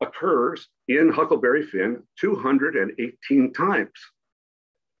 occurs in Huckleberry Finn 218 times.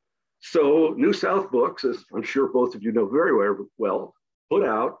 So New South Books, as I'm sure both of you know very well, put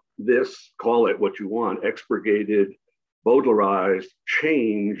out this, call it what you want, expurgated, Baudelarized,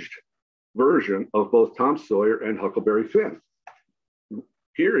 changed version of both Tom Sawyer and Huckleberry Finn.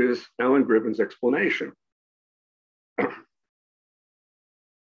 Here is Alan Gribben's explanation.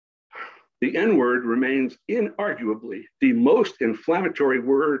 The N-word remains inarguably the most inflammatory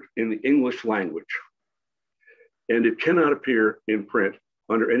word in the English language, and it cannot appear in print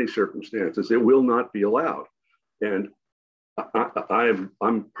under any circumstances. It will not be allowed. And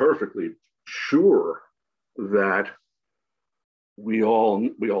I'm perfectly sure that we all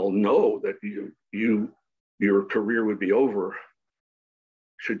know that your career would be over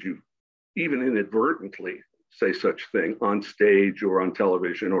should you even inadvertently say such thing on stage or on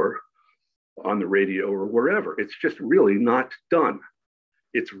television or on the radio or wherever. It's just really not done.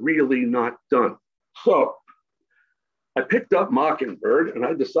 It's really not done. So I picked up Mockingbird and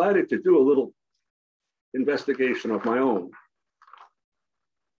I decided to do a little investigation of my own.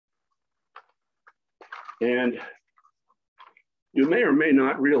 And you may or may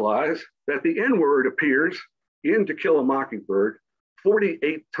not realize that the N-word appears in To Kill a Mockingbird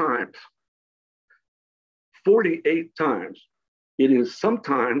 48 times. 48 times. It is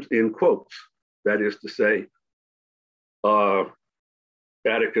sometimes in quotes. That is to say,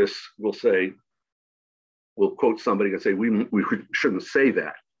 Atticus will quote somebody and say, we shouldn't say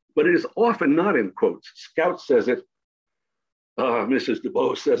that. But it is often not in quotes. Scout says it. Mrs.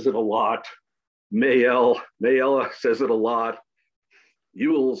 DeBow says it a lot. Mayella says it a lot.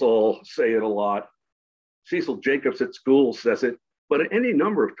 Ewells all say it a lot. Cecil Jacobs at school says it. But any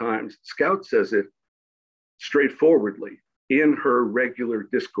number of times, Scout says it straightforwardly in her regular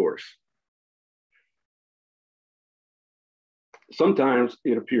discourse. Sometimes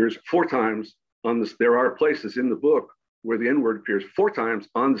it appears 4 times on this. There are places in the book where the N-word appears 4 times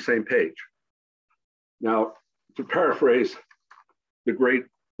on the same page. Now, to paraphrase the great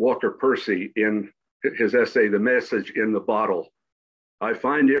Walker Percy in his essay, The Message in the Bottle. I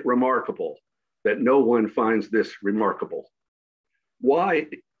find it remarkable that no one finds this remarkable. Why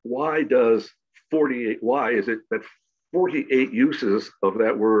is it that 48 uses of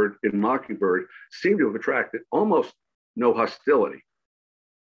that word in Mockingbird seem to have attracted almost no hostility?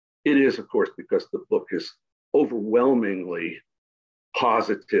 It is, of course, because the book is overwhelmingly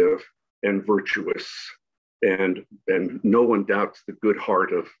positive and virtuous, and no one doubts the good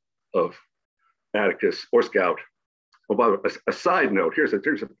heart of Atticus or Scout. Oh, by the way, a side note, here's a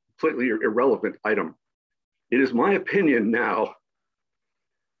completely irrelevant item. It is my opinion now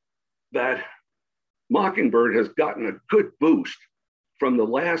that Mockingbird has gotten a good boost from the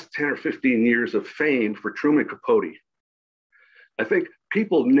last 10 or 15 years of fame for Truman Capote. I think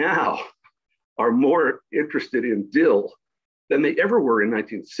people now are more interested in Dill than they ever were in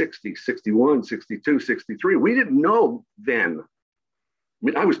 1960, 61, 62, 63. We didn't know then. I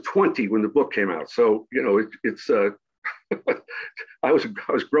mean, I was 20 when the book came out. So, you know, I was a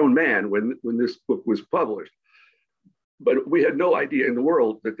grown man when this book was published. But we had no idea in the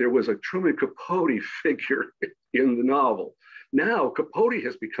world that there was a Truman Capote figure in the novel. Now, Capote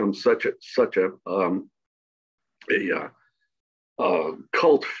has become such a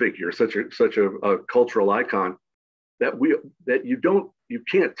cult figure, such a cultural icon that you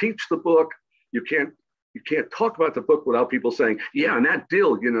can't teach the book, you can't talk about the book without people saying, yeah, and that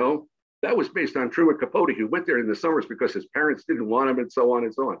Dill, you know, that was based on Truman Capote, who went there in the summers because his parents didn't want him, and so on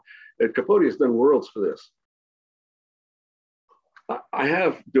and so on. And Capote has done worlds for this. I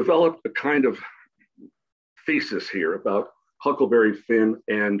have developed a kind of thesis here about Huckleberry Finn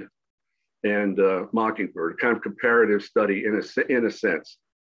and Mockingbird, kind of comparative study in a sense.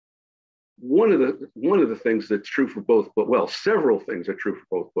 One of the things that's true for both, but well, several things are true for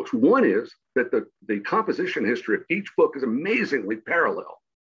both books. One is that the composition history of each book is amazingly parallel.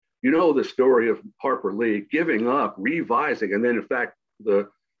 You know the story of Harper Lee giving up, revising, and then in fact the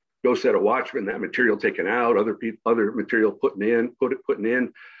Go Set a Watchman, that material taken out, other material put in, and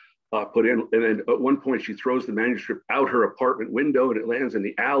then at one point she throws the manuscript out her apartment window and it lands in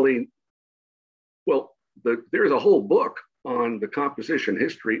the alley. Well, there's a whole book on the composition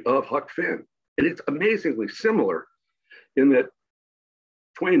history of Huck Finn, and it's amazingly similar in that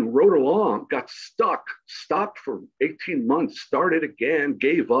Twain wrote along, got stuck, stopped for 18 months, started again,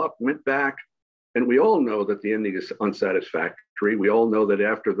 gave up, went back. And we all know that the ending is unsatisfactory. We all know that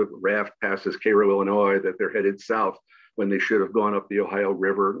after the raft passes Cairo, Illinois, that they're headed south when they should have gone up the Ohio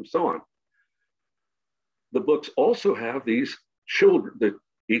River and so on. The books also have these children, that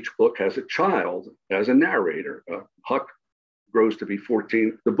each book has a child as a narrator. Huck grows to be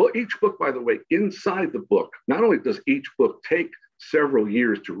 14. Each book, by the way, inside the book, not only does each book take several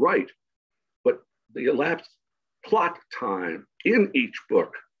years to write, but the elapsed plot time in each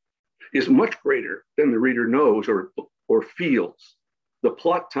book is much greater than the reader knows or feels. The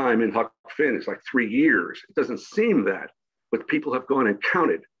plot time in Huck Finn is like 3 years. It doesn't seem that, but people have gone and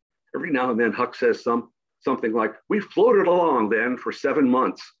counted. Every now and then Huck says something like, we floated along then for 7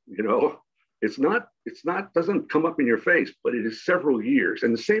 months, you know. It's not, doesn't come up in your face, but it is several years.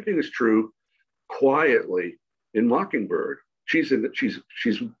 And the same thing is true quietly in Mockingbird. She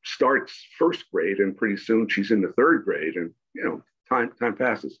starts first grade and pretty soon she's in the third grade, and you know, time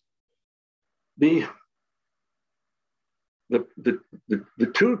passes. The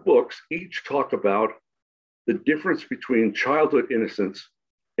two books each talk about the difference between childhood innocence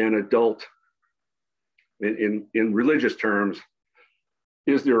and adult, in religious terms.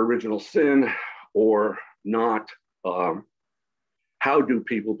 Is there original sin or not? How do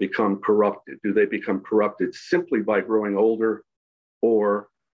people become corrupted? Do they become corrupted simply by growing older, or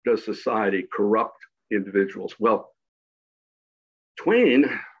does society corrupt individuals? Well,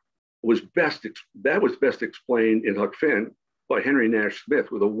 Twain was best explained in Huck Finn by Henry Nash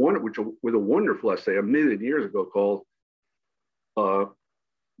Smith with a wonderful essay a million years ago called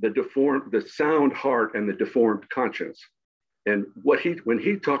 "The Sound Heart and the Deformed Conscience." And when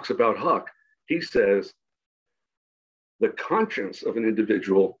he talks about Huck, he says the conscience of an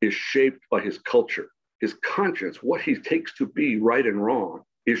individual is shaped by his culture. His conscience, what he takes to be right and wrong,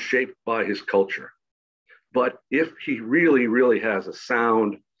 is shaped by his culture. But if he really, really has a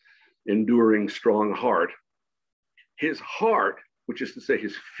sound, enduring, strong heart, his heart, which is to say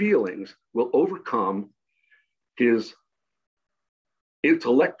his feelings, will overcome his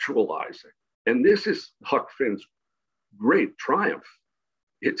intellectualizing. And this is Huck Finn's great triumph.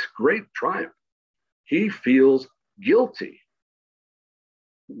 It's great triumph. He feels guilty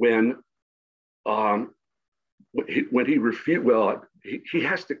when he refused. Well, he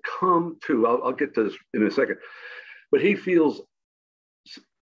has to come to. I'll get to this in a second, but he feels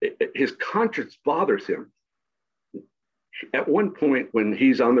his conscience bothers him. At one point when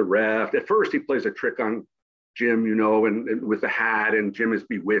he's on the raft, at first he plays a trick on Jim, and with the hat, and Jim is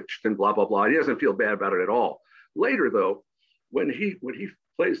bewitched and blah, blah, blah. He doesn't feel bad about it at all. Later, though, when he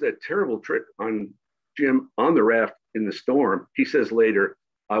plays that terrible trick on Jim on the raft in the storm, he says later,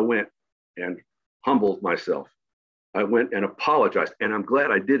 I went and humbled myself. I went and apologized, and I'm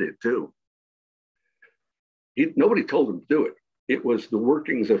glad I did it too. Nobody told him to do it. It was the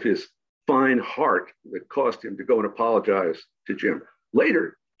workings of his fine heart that caused him to go and apologize to Jim.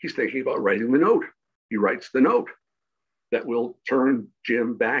 Later, he's thinking about writing the note. He writes the note that will turn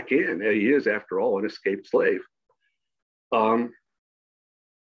Jim back in. He is, after all, an escaped slave.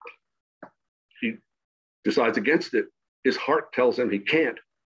 He decides against it. His heart tells him he can't.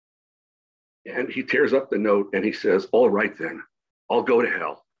 And he tears up the note and he says, all right, then, I'll go to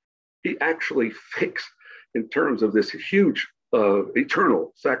hell. He actually thinks in terms of this huge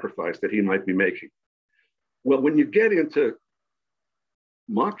eternal sacrifice that he might be making. Well, when you get into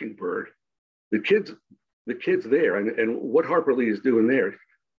Mockingbird, the kids there, and what Harper Lee is doing there,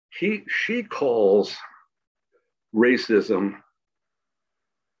 she calls racism,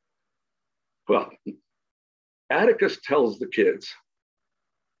 well, Atticus tells the kids,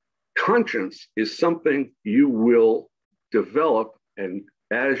 conscience is something you will develop, and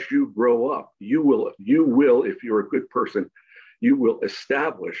as you grow up, you will, if you're a good person, you will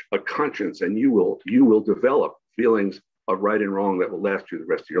establish a conscience, and you will develop feelings of right and wrong that will last you the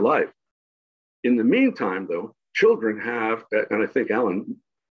rest of your life. In the meantime, though, children have, and I think Alan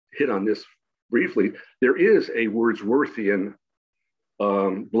hit on this briefly, there is a Wordsworthian,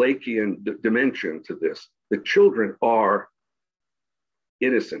 Blakean dimension to this. The children are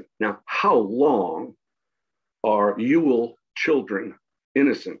innocent. Now, how long are Ewell children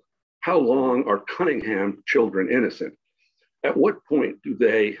innocent? How long are Cunningham children innocent? At what point do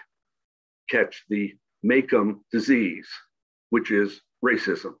they catch the Macomb disease, which is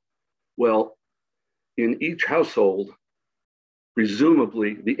racism? Well, in each household,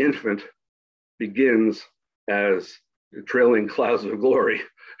 presumably the infant begins as trailing clouds of glory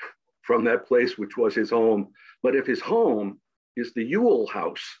from that place which was his home. But if his home is the Ewell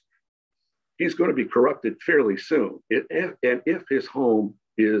house, he's going to be corrupted fairly soon. And if his home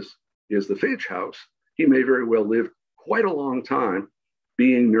is the Finch house, he may very well live quite a long time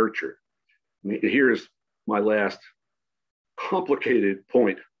being nurtured. Here's my last complicated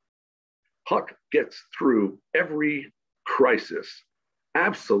point. Huck gets through every crisis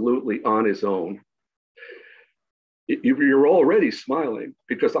absolutely on his own. You're already smiling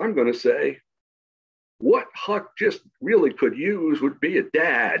because I'm going to say what Huck just really could use would be a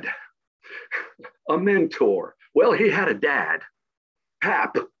dad, a mentor. Well, he had a dad,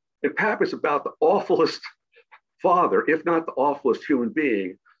 Pap, and Pap is about the awfulest father, if not the awfulest human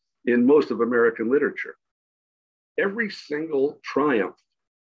being in most of American literature. Every single triumph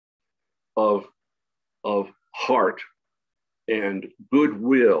of heart and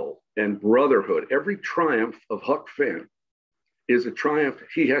goodwill and brotherhood, every triumph of Huck Finn is a triumph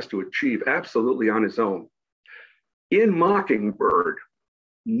he has to achieve absolutely on his own. In Mockingbird,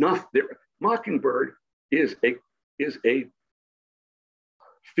 Mockingbird is a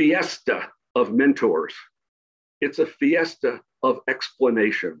fiesta of mentors. It's a fiesta of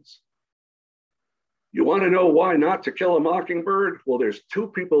explanations. You want to know why not to kill a mockingbird? Well, there's two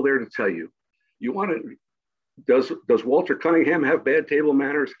people there to tell you. Does Walter Cunningham have bad table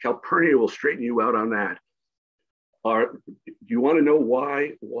manners? Calpurnia will straighten you out on that. Do you want to know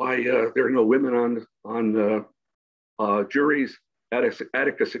why there are no women on juries?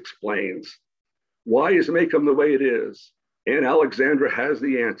 Atticus explains. Why is Macomb the way it is? And Alexandra has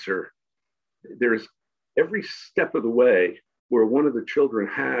the answer. There's every step of the way where one of the children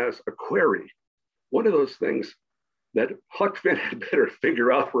has a query. One of those things that Huck Finn had better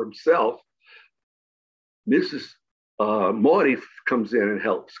figure out for himself. Mrs. Maudie comes in and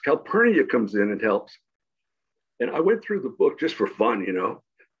helps. Calpurnia comes in and helps. And I went through the book just for fun,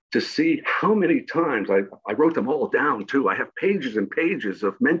 to see how many times I wrote them all down too. I have pages and pages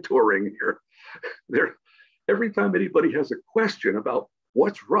of mentoring here. Every time anybody has a question about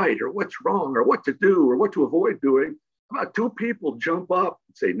what's right or what's wrong or what to do or what to avoid doing, about two people jump up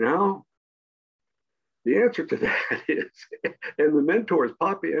and say, now, the answer to that is, and the mentors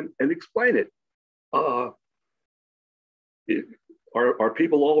pop in and explain it. Are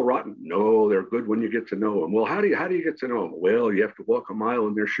people all rotten? No, they're good when you get to know them. Well, how do you get to know them? Well, you have to walk a mile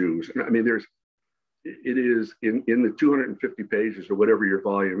in their shoes. I mean, it is in the 250 pages or whatever your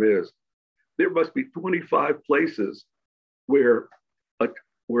volume is, there must be 25 places where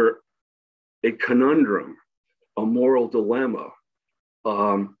a conundrum, a moral dilemma,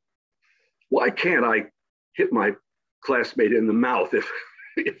 Why can't I hit my classmate in the mouth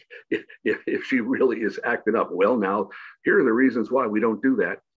if she really is acting up? Well, now, here are the reasons why we don't do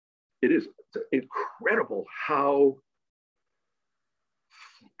that. It is incredible how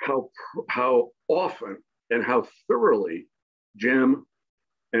often and how thoroughly Jem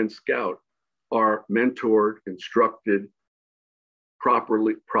and Scout are mentored, instructed,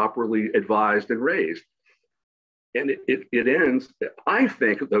 properly advised and raised. And it ends, I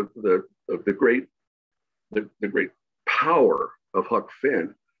think, the great power of Huck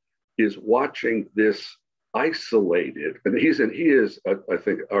Finn is watching this isolated, and he is I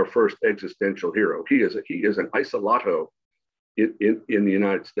think our first existential hero. He is an isolato in the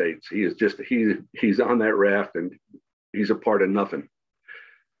United States. He is just he's on that raft and he's a part of nothing.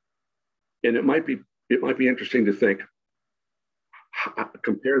 And it might be interesting to think,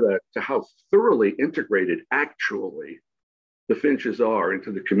 compare that to how thoroughly integrated actually the Finches are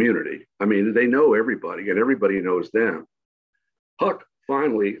into the community. I mean, they know everybody and everybody knows them. Huck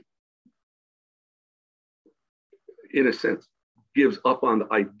finally, in a sense, gives up on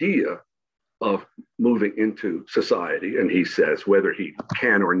the idea of moving into society. And he says, whether he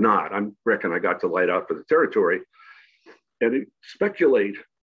can or not, I reckon I got to light out for the territory, and speculate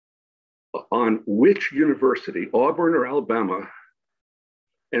on which university, Auburn or Alabama,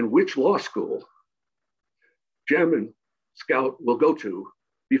 and which law school Jem and Scout will go to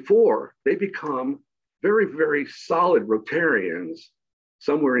before they become very, very solid Rotarians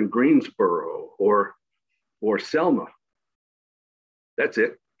somewhere in Greensboro or Selma. That's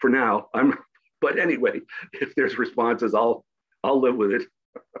it for now. But anyway, if there's responses, I'll live with it.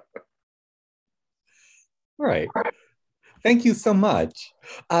 All right. Thank you so much.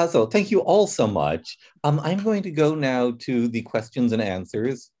 So thank you all so much. I'm going to go now to the questions and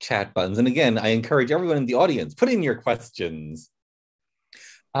answers chat buttons. And again, I encourage everyone in the audience, put in your questions.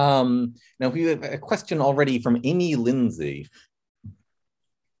 Now we have a question already from Amy Lindsay.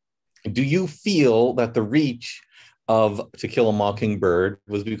 Do you feel that the reach of To Kill a Mockingbird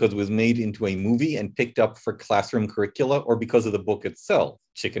was because it was made into a movie and picked up for classroom curricula, or because of the book itself,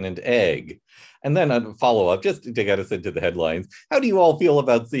 Chicken and Egg? And then a follow-up, just to get us into the headlines. How do you all feel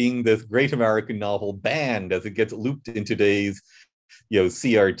about seeing this great American novel banned as it gets looped in today's,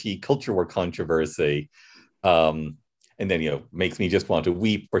 CRT culture war controversy? And then, makes me just want to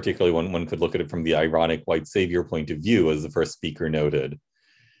weep, particularly when one could look at it from the ironic white savior point of view, as the first speaker noted.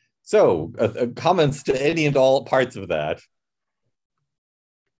 So, comments to any and all parts of that?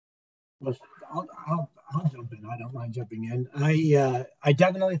 Well, I'll jump in. I don't mind jumping in. I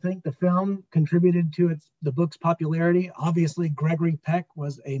definitely think the film contributed to the book's popularity. Obviously, Gregory Peck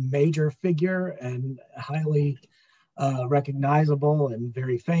was a major figure and highly recognizable and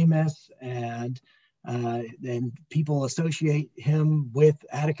very famous, and people associate him with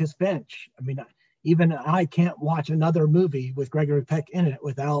Atticus Finch. I mean, even I can't watch another movie with Gregory Peck in it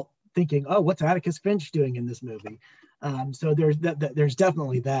without thinking, oh, what's Atticus Finch doing in this movie? So there's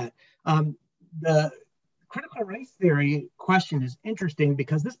definitely that. The critical race theory question is interesting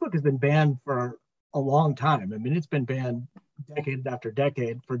because this book has been banned for a long time. I mean, it's been banned decade after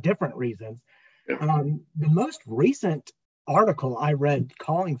decade for different reasons. The most recent article I read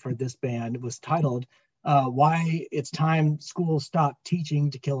calling for this ban was titled, Why It's Time Schools Stop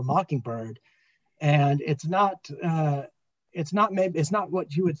Teaching To Kill a Mockingbird. And it's not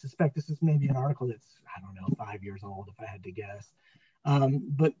what you would suspect. This is maybe an article that's, I don't know, 5 years old, if I had to guess.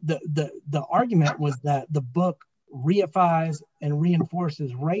 But the argument was that the book reifies and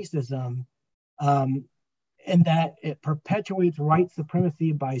reinforces racism, and that it perpetuates white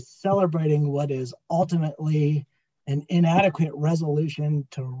supremacy by celebrating what is ultimately an inadequate resolution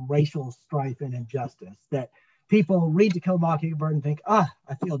to racial strife and injustice. That people read To Kill a Mockingbird and think, I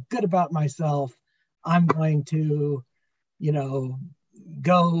feel good about myself. I'm going to,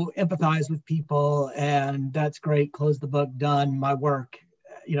 go empathize with people, and that's great. Close the book, done. My work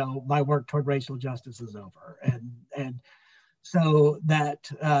toward racial justice is over. And so that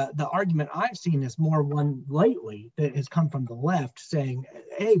the argument I've seen is more one lately that has come from the left, saying,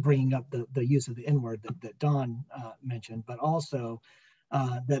 bringing up the use of the N-word that Don mentioned, but also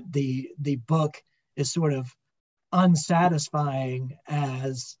that the book is sort of unsatisfying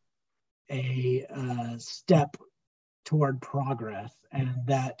as a step toward progress, and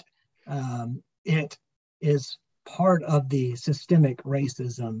that it is part of the systemic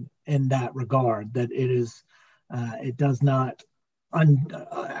racism in that regard, that it does not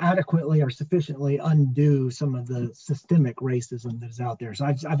adequately or sufficiently undo some of the systemic racism that is out there. So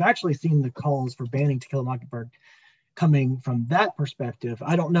I've actually seen the calls for banning To Kill a Mockingbird coming from that perspective.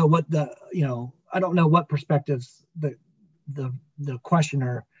 I don't know what perspectives the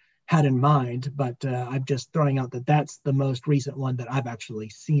questioner had in mind, but I'm just throwing out that that's the most recent one that I've actually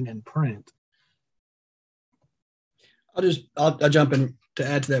seen in print. I'll jump in to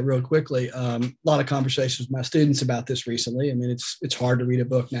add to that real quickly. A lot of conversations with my students about this recently. I mean, it's hard to read a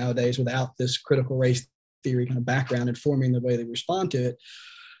book nowadays without this critical race theory kind of background informing the way they respond to it.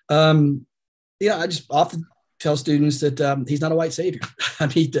 I just often tell students that he's not a white savior. I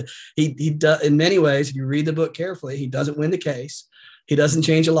mean, he does, in many ways, if you read the book carefully, he doesn't win the case. He doesn't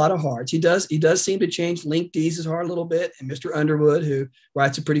change a lot of hearts. He does seem to change Link Deese's heart a little bit, and Mr. Underwood, who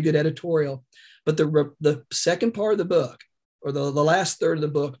writes a pretty good editorial. But the second part of the book, or the last third of the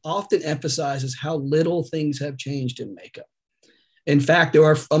book, often emphasizes how little things have changed in Macon. In fact, there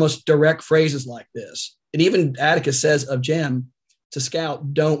are almost direct phrases like this. And even Atticus says of Jem to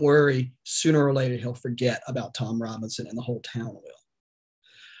Scout, don't worry, sooner or later he'll forget about Tom Robinson, and the whole town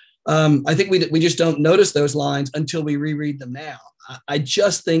will. I think we just don't notice those lines until we reread them now. I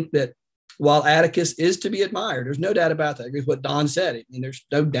just think that while Atticus is to be admired, there's no doubt about that. I agree with what Don said. I mean, there's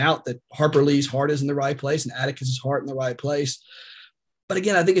no doubt that Harper Lee's heart is in the right place and Atticus's heart in the right place. But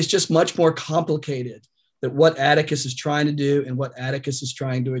again, I think it's just much more complicated that what Atticus is trying to do and what Atticus is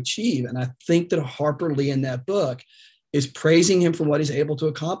trying to achieve. And I think that Harper Lee in that book is praising him for what he's able to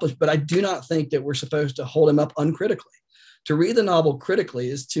accomplish. But I do not think that we're supposed to hold him up uncritically. To read the novel critically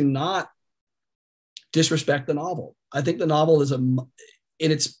is to not disrespect the novel. I think the novel is in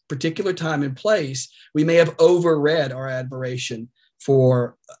its particular time and place, we may have overread our admiration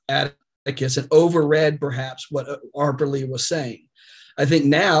for Atticus and overread perhaps what Harper Lee was saying. I think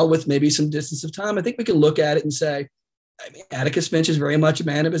now, with maybe some distance of time, I think we can look at it and say, I mean, Atticus Finch is very much a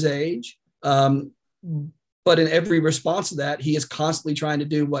man of his age. But in every response to that, he is constantly trying to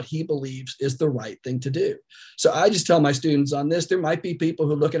do what he believes is the right thing to do. So I just tell my students on this, there might be people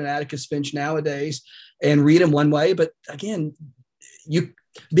who look at an Atticus Finch nowadays and read him one way. But again,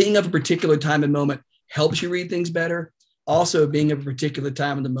 being of a particular time and moment helps you read things better. Also, being of a particular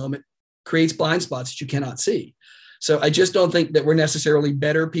time in the moment creates blind spots that you cannot see. So I just don't think that we're necessarily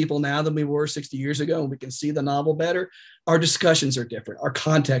better people now than we were 60 years ago, and we can see the novel better. Our discussions are different. Our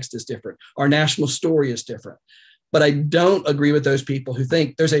context is different. Our national story is different. But I don't agree with those people who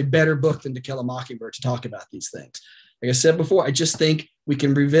think there's a better book than To Kill a Mockingbird to talk about these things. Like I said before, I just think we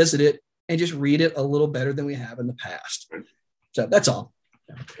can revisit it and just read it a little better than we have in the past. So that's all.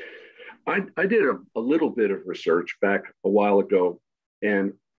 I did a little bit of research back a while ago,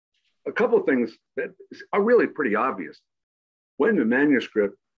 and a couple of things that are really pretty obvious. When the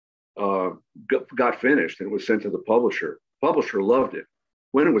manuscript got finished and it was sent to the publisher loved it.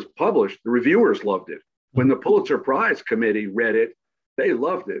 When it was published, the reviewers loved it. When the Pulitzer Prize Committee read it, they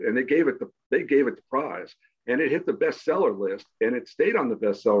loved it, and they gave it the prize. And it hit the bestseller list, and it stayed on the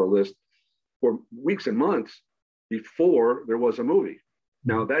bestseller list for weeks and months before there was a movie.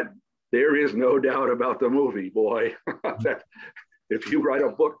 Now that there is no doubt about the movie, boy. That if you write a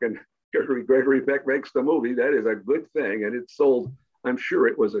book and Gregory Peck makes the movie, that is a good thing, and it sold. I'm sure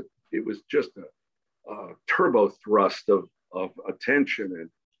it was just a turbo thrust of attention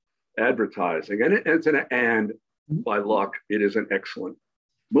and advertising, and by luck, it is an excellent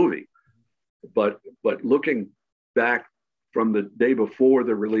movie. But looking back from the day before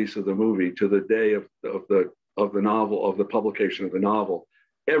the release of the movie to the day of the novel, of the publication of the novel,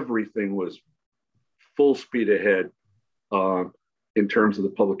 everything was full speed ahead. In terms of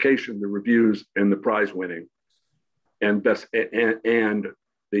the publication, the reviews, and the prize winning, and the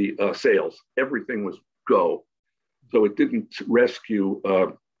sales, everything was go. So it didn't rescue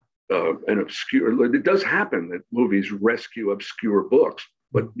an obscure. It does happen that movies rescue obscure books,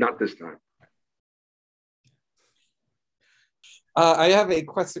 but not this time. I have a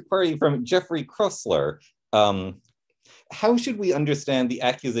query from Jeffrey Krusler. How should we understand the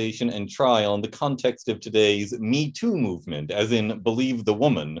accusation and trial in the context of today's Me Too movement, as in Believe the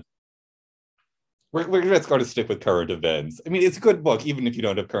Woman? We're just going to stick with current events. I mean, it's a good book, even if you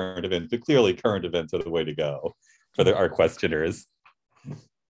don't have current events, but clearly current events are the way to go for our questioners.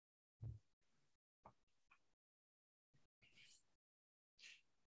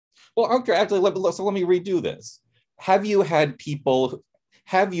 Well, Arthur, actually, let me redo this. Have you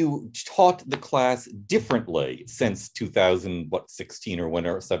taught the class differently since 2016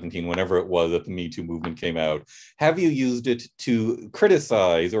 or 17, whenever it was that the Me Too movement came out? Have you used it to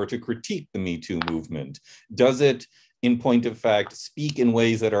criticize or to critique the Me Too movement? Does it, in point of fact, speak in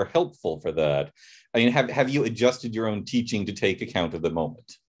ways that are helpful for that? I mean, have you adjusted your own teaching to take account of the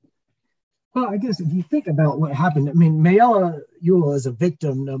moment? Well, I guess if you think about what happened, I mean, Mayella Ewell is a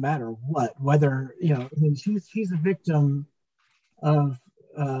victim no matter what, whether, I mean, she's a victim of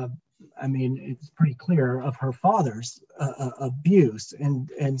I mean, it's pretty clear of her father's abuse,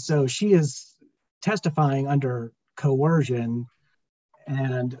 and so she is testifying under coercion,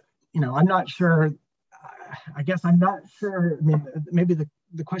 and I'm not sure. I guess I'm not sure. I mean, maybe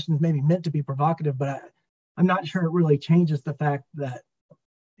the question is maybe meant to be provocative, but I'm not sure it really changes the fact that,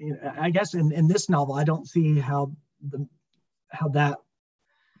 I guess in this novel, I don't see how that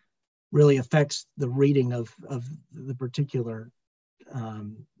really affects the reading of the particular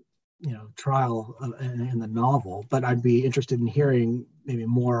trial in the novel. But I'd be interested in hearing maybe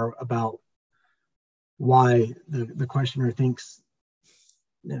more about why the questioner thinks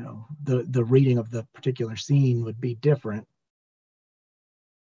the reading of the particular scene would be different.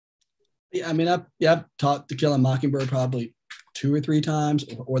 Yeah, I mean, I've taught To Kill a Mockingbird probably 2 or 3 times,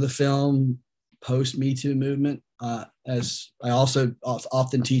 or the film post Me Too movement. As I also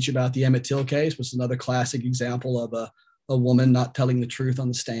often teach about the Emmett Till case, which is another classic example of a woman not telling the truth on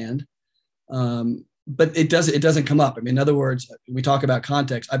the stand. But it doesn't come up. I mean, in other words, we talk about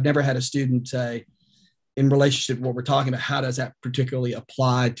context. I've never had a student say, in relationship to what we're talking about, how does that particularly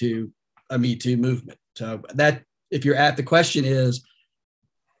apply to a Me Too movement? So that, if you're at, the question is,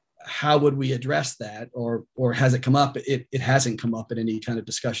 how would we address that, or has it come up? It hasn't come up in any kind of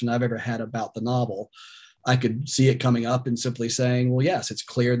discussion I've ever had about the novel. I could see it coming up and simply saying, well, yes, it's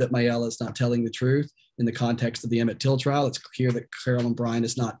clear that Mayella is not telling the truth in the context of the Emmett Till trial. It's clear that Carolyn Bryant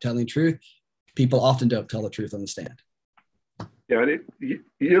is not telling the truth. People often don't tell the truth on the stand. Yeah,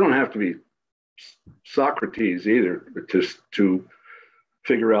 you don't have to be Socrates either to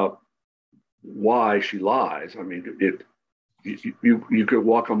figure out why she lies. I mean, you could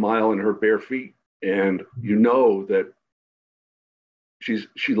walk a mile in her bare feet, and that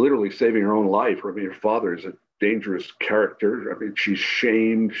she literally saving her own life. I mean, her father is a dangerous character. I mean, she's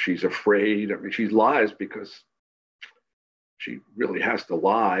shamed, she's afraid. I mean, she lies because she really has to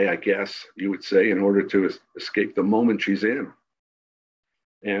lie, I guess you would say, in order to escape the moment she's in.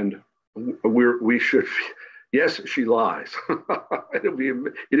 And we should, yes, she lies.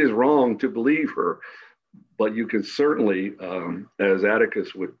 It is wrong to believe her, but you can certainly, as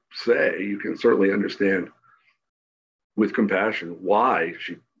Atticus would say, you can certainly understand with compassion why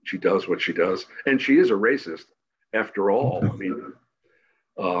she does what she does. And she is a racist after all. I mean,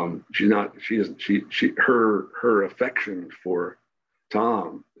 her affection for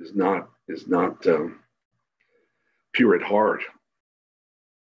Tom is not pure at heart.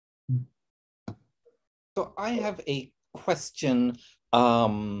 So I have a question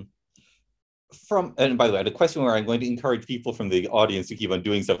and by the way, I had a question where I'm going to encourage people from the audience to keep on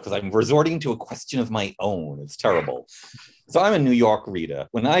doing stuff because I'm resorting to a question of my own. It's terrible. So I'm a New York reader.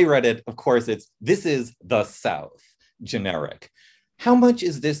 When I read it, of course, this is the South, generic. How much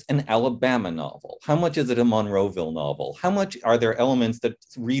is this an Alabama novel? How much is it a Monroeville novel? How much are there elements that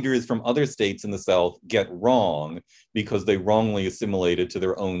readers from other states in the South get wrong because they wrongly assimilate it to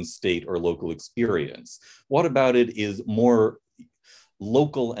their own state or local experience? What about it is more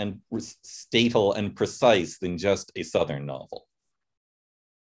local and statal and precise than just a Southern novel?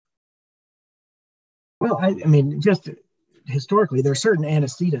 Well, I mean, just historically, there are certain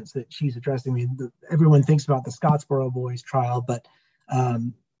antecedents that she's addressing. I mean, everyone thinks about the Scottsboro Boys trial, but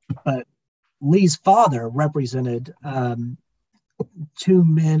Lee's father represented 2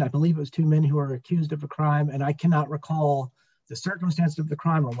 men, I believe it was 2 men who were accused of a crime, and I cannot recall the circumstances of the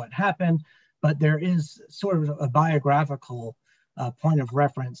crime or what happened, but there is sort of a biographical point of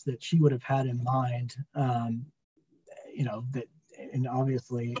reference that she would have had in mind, that, and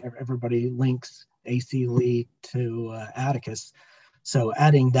obviously everybody links A.C. Lee to Atticus, so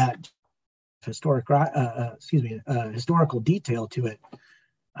adding that historical detail to it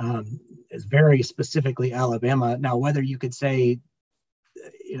is very specifically Alabama. Now, whether you could say,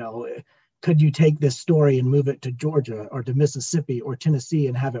 could you take this story and move it to Georgia or to Mississippi or Tennessee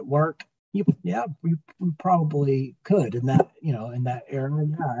and have it work? We probably could in that, in that era.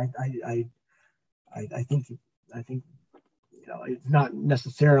 Yeah, I think it's not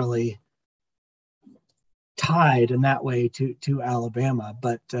necessarily tied in that way to Alabama,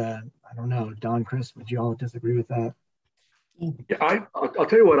 but I don't know. Don, Chris, would you all disagree with that? Yeah, I'll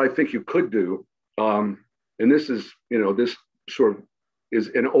tell you what I think you could do, and this is, this sort of is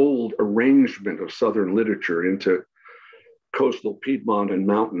an old arrangement of Southern literature into coastal Piedmont and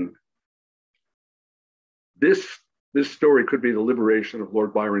mountain. This story could be the liberation of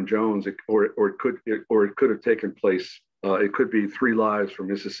Lord Byron Jones, or it could have taken place. It could be 3 Lives from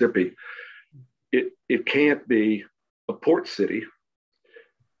Mississippi. It can't be a port city.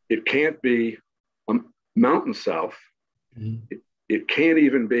 It can't be a mountain South. Mm-hmm. It can't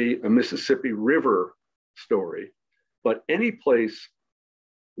even be a Mississippi River story. But any place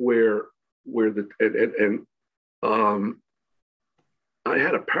where the I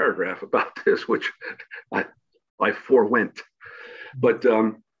had a paragraph about this, which I forewent, but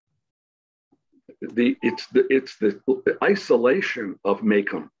it's the isolation of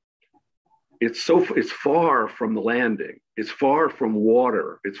Macomb. It's far from the landing. It's far from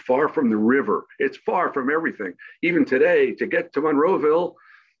water. It's far from the river. It's far from everything. Even today, to get to Monroeville,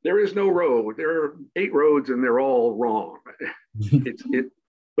 there is no road. There are 8 roads, and they're all wrong.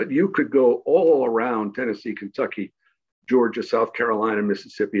 But you could go all around Tennessee, Kentucky, Georgia, South Carolina,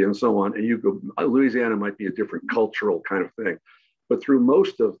 Mississippi, and so on. And you go, Louisiana might be a different cultural kind of thing, but through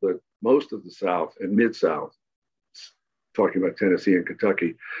most of the South and Mid-South, talking about Tennessee and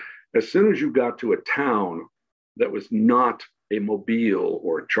Kentucky, as soon as you got to a town that was not a Mobile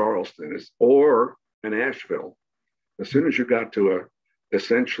or a Charleston or an Asheville, as soon as you got to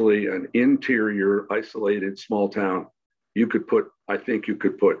essentially an interior, isolated small town, I think you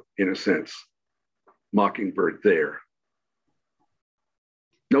could put, in a sense, Mockingbird there.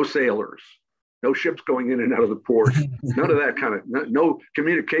 No sailors, no ships going in and out of the port, none of that kind of, no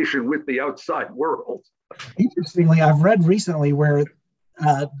communication with the outside world. Interestingly, I've read recently where,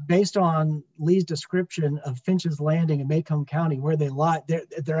 based on Lee's description of Finch's Landing in Macomb County, where they lie,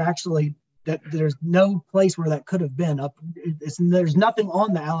 they're actually, that there's no place where that could have been. There's nothing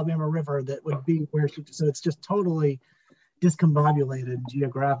on the Alabama River that would be where, so it's just totally discombobulated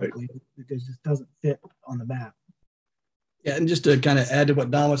geographically. It just doesn't fit on the map. Yeah, and just to kind of add to what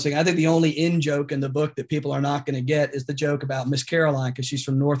Don was saying, I think the only in-joke in the book that people are not going to get is the joke about Miss Caroline, because she's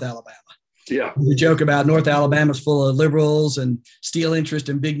from North Alabama. Yeah. The joke about North Alabama is full of liberals and steel interest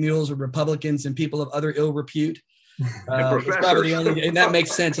and big mules and Republicans and people of other ill repute. It's probably the only, and that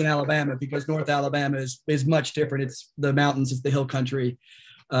makes sense in Alabama because North Alabama is much different. It's the mountains, it's the hill country.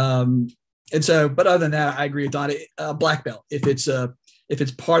 And so, but other than that, I agree with Don. Black Belt, if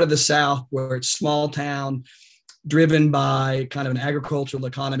it's part of the South where it's small town, driven by kind of an agricultural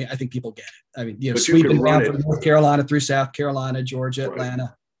economy, I think people get it. I mean, sweeping down from North Carolina through South Carolina, Georgia, right.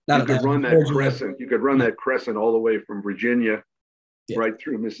 Atlanta. You could run that crescent. You could run that crescent all the way from Virginia, right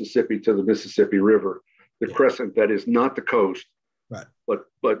through Mississippi to the Mississippi River. The crescent that is not the coast, right? But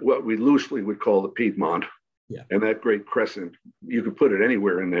what we loosely would call the Piedmont. Yeah. And that great crescent, you could put it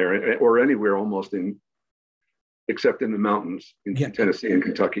anywhere in there, or anywhere almost except in the mountains in Tennessee and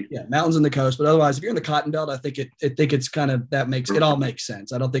Kentucky. Yeah, mountains and the coast. But otherwise, if you're in the Cotton Belt, I think it's kind of, it all makes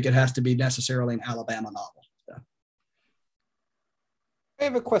sense. I don't think it has to be necessarily an Alabama novel. So. I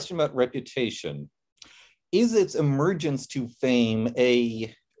have a question about reputation. Is its emergence to fame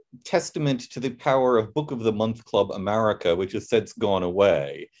a testament to the power of Book of the Month Club America, which has since gone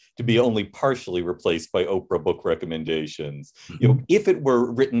away, to be only partially replaced by Oprah book recommendations? If it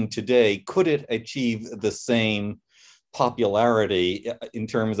were written today, could it achieve the same popularity in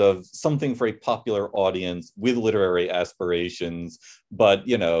terms of something for a popular audience with literary aspirations, but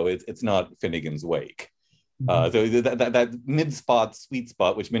it's not Finnegan's Wake? So that mid-spot, sweet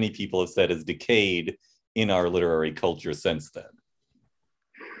spot, which many people have said has decayed in our literary culture since then.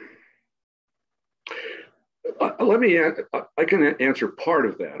 I can answer part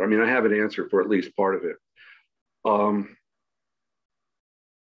of that. I mean, I have an answer for at least part of it.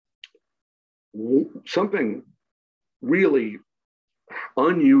 Something really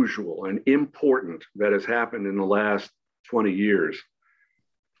unusual and important that has happened in the last 20 years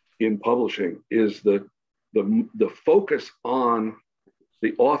in publishing is the focus on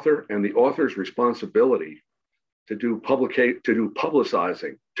the author and the author's responsibility to do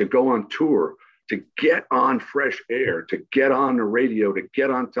publicizing, to go on tour, to get on fresh air, to get on the radio, to get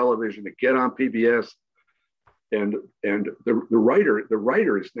on television, to get on PBS. And the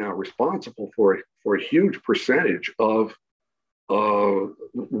writer is now responsible for a huge percentage of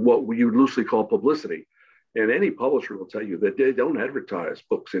what you loosely call publicity. And any publisher will tell you that they don't advertise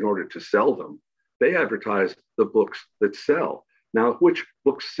books in order to sell them. They advertise the books that sell. Now, which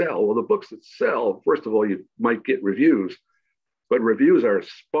books sell? Well, the books that sell, first of all, you might get reviews, but reviews are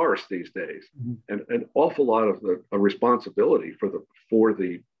sparse these days, and an awful lot of the responsibility for the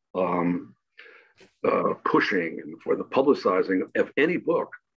pushing and for the publicizing of any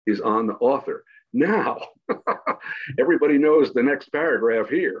book is on the author. Now, everybody knows the next paragraph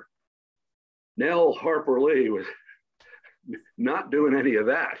here. Nell Harper Lee was not doing any of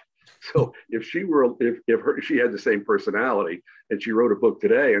that. So if she had the same personality and she wrote a book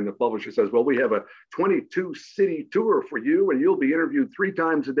today and the publisher says, well, we have a 22 city tour for you and you'll be interviewed 3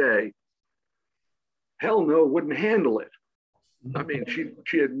 times a day. Hell no, wouldn't handle it. I mean, she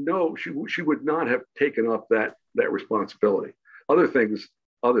would not have taken up that responsibility. Other things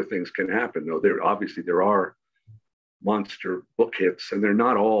can happen though. There are monster book hits, and they're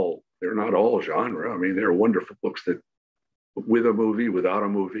not all genre. I mean, there are wonderful books that, with a movie, without a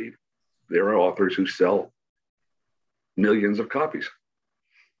movie, there are authors who sell millions of copies.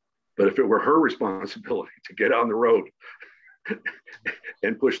 But if it were her responsibility to get on the road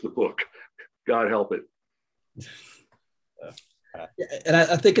and push the book, God help it. And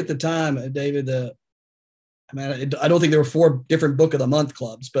I think at the time, David, I don't think there were 4 different Book of the Month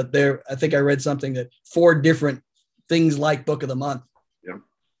clubs, but I think I read something that 4 different things like Book of the Month,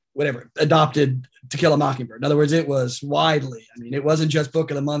 whatever, adopted To Kill a Mockingbird. In other words, it was widely. I mean, it wasn't just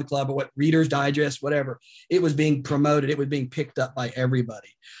Book of the Month club or what Reader's Digest, whatever. It was being promoted. It was being picked up by everybody.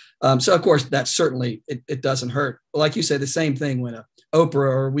 So of course, that certainly it doesn't hurt. Like you say, the same thing when Oprah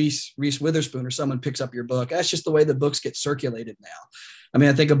or Reese Witherspoon or someone picks up your book. That's just the way the books get circulated now. I mean,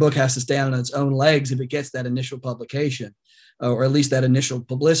 I think a book has to stand on its own legs if it gets that initial publication, or at least that initial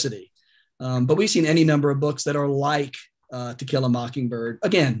publicity. But we've seen any number of books that are like To Kill a Mockingbird.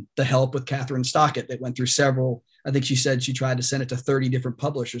 Again, The Help with Catherine Stockett that went through several. I think she said she tried to send it to 30 different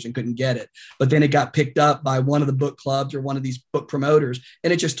publishers and couldn't get it. But then it got picked up by one of the book clubs or one of these book promoters,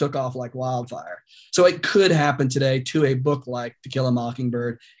 and it just took off like wildfire. So it could happen today to a book like To Kill a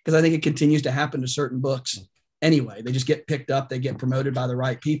Mockingbird, because I think it continues to happen to certain books anyway. They just get picked up, they get promoted by the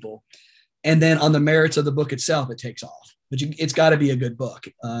right people. And then on the merits of the book itself, it takes off. But it's got to be a good book.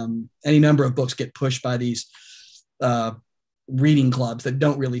 Any number of books get pushed by these reading clubs that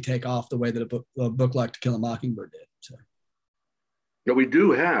don't really take off the way that a book like To Kill a Mockingbird did. So, yeah, we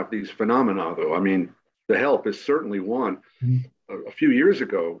do have these phenomena, though. I mean, The Help is certainly one. Mm-hmm. A few years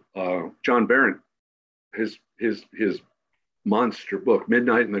ago, John Barrett, his monster book,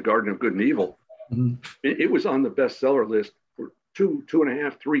 Midnight in the Garden of Good and Evil, mm-hmm. it was on the bestseller list for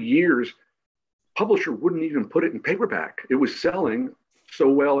 2.5, 3 years. Publisher wouldn't even put it in paperback. It was selling so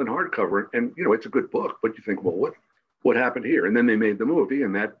well in hardcover, and it's a good book, but you think, well, what happened here? And then they made the movie,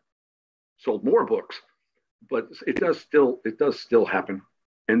 and that sold more books. But it does still happen,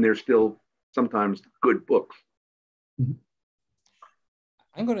 and there's still sometimes good books.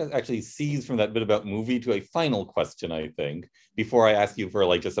 I'm going to actually seize from that bit about movie to a final question, I think, before I ask you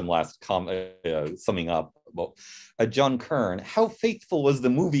for just some last summing up. Well, John Kern, how faithful was the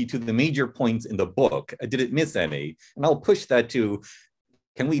movie to the major points in the book? Did it miss any? And I'll push that to,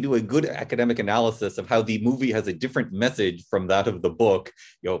 can we do a good academic analysis of how the movie has a different message from that of the book?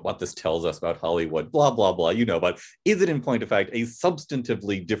 What this tells us about Hollywood, blah, blah, blah, but is it in point of fact a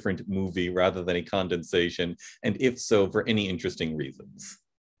substantively different movie rather than a condensation? And if so, for any interesting reasons?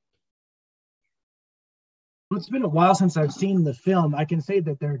 Well, it's been a while since I've seen the film. I can say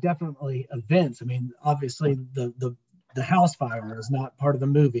that there are definitely events. I mean, obviously the house fire is not part of the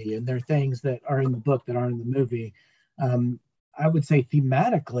movie, and there are things that are in the book that aren't in the movie. I would say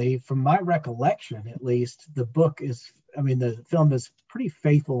thematically, from my recollection, at least, the film is pretty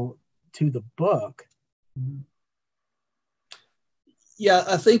faithful to the book. Yeah,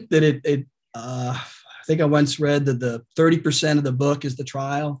 I think that I think I once read that the 30% of the book is the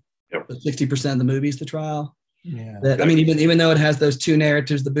trial, yep. But 60% of the movie is the trial. Yeah. I mean, even though it has those 2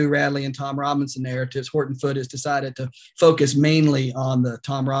 narratives, the Boo Radley and Tom Robinson narratives, Horton Foote has decided to focus mainly on the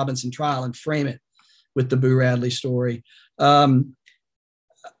Tom Robinson trial and frame it with the Boo Radley story.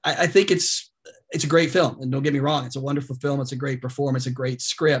 I think it's a great film, and don't get me wrong, it's a wonderful film. It's a great performance, a great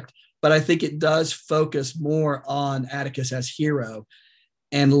script, but I think it does focus more on Atticus as hero,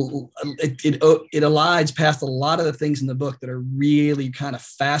 and it elides past a lot of the things in the book that are really kind of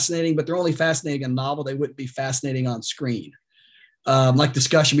fascinating, but they're only fascinating in a novel. They wouldn't be fascinating on screen. Like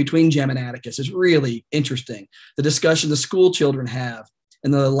discussion between Jem and Atticus is really interesting. The discussion the school children have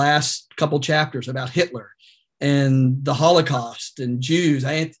in the last couple chapters about Hitler and the Holocaust and Jews,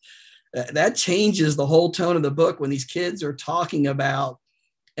 that changes the whole tone of the book when these kids are talking about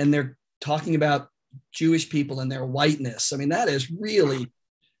Jewish people and their whiteness. I mean, that is really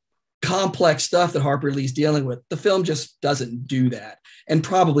complex stuff that Harper Lee's dealing with. The film just doesn't do that, and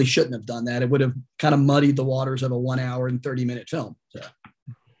probably shouldn't have done that. It would have kind of muddied the waters of a 1 hour and 30-minute film. So.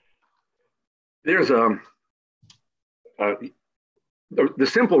 There's the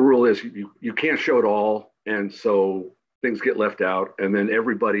simple rule is you can't show it all, and so things get left out, and then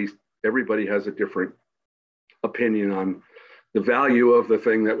everybody has a different opinion on the value of the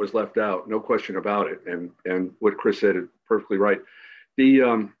thing that was left out. No question about it. And what Chris said is perfectly right.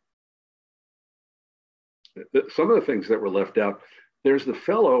 Some of the things that were left out, there's the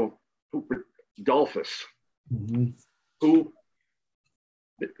fellow Dolphus, mm-hmm. who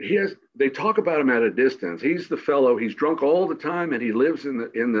they talk about him at a distance. He's the fellow, he's drunk all the time, and he lives in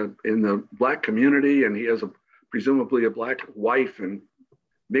the black community, and he has presumably a black wife and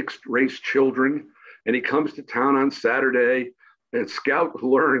mixed race children. And he comes to town on Saturday, and Scout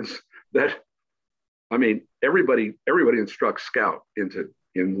learns that, I mean, everybody instructs Scout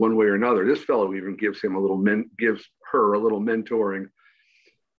in one way or another. This fellow even gives her a little mentoring,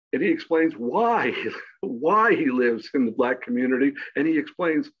 and he explains why he lives in the Black community, and he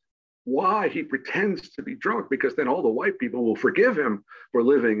explains why he pretends to be drunk, because then all the white people will forgive him for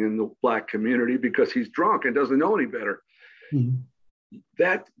living in the Black community because he's drunk and doesn't know any better. Mm-hmm.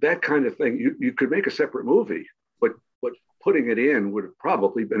 That kind of thing, you could make a separate movie, but putting it in would have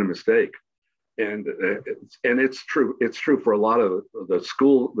probably been a mistake. And it's true for a lot of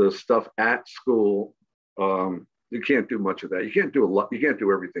the stuff at school. You can't do much of that. You can't do a lot. You can't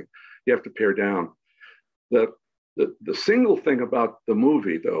do everything. You have to pare down. The single thing about the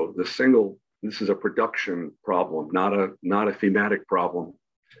movie, though, this is a production problem, not a thematic problem.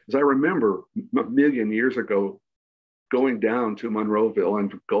 As I remember a million years ago, going down to Monroeville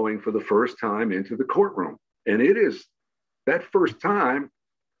and going for the first time into the courtroom, and it is that first time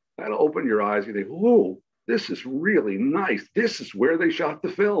that'll open your eyes. You think, "Oh, this is really nice. This is where they shot the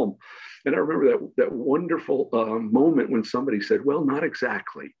film." And I remember that wonderful moment when somebody said, "Well, not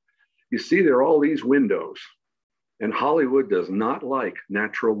exactly. You see, there are all these windows, and Hollywood does not like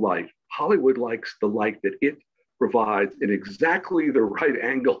natural light. Hollywood likes the light that it provides in exactly the right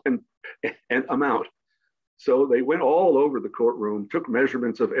angle and amount." So they went all over the courtroom, took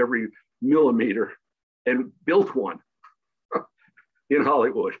measurements of every millimeter, and built one in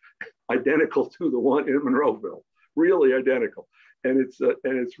Hollywood, identical to the one in Monroeville, really identical. And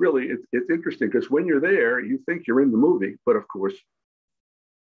it's really interesting, because when you're there, you think you're in the movie, but of course,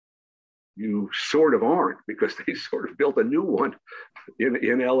 you sort of aren't, because they sort of built a new one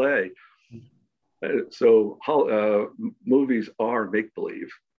in LA. So movies are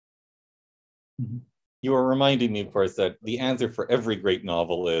make-believe. You are reminding me, of course, that the answer for every great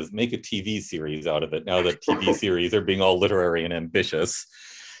novel is make a TV series out of it, now that TV series are being all literary and ambitious.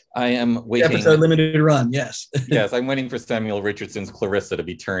 I am waiting. Episode limited run, yes. Yes, I'm waiting for Samuel Richardson's Clarissa to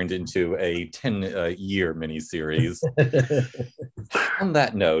be turned into a 10-year miniseries. On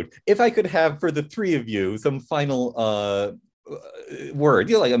that note, if I could have for the three of you some final word,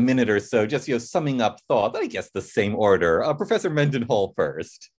 like a minute or so, just summing up thought. I guess the same order. Professor Mendenhall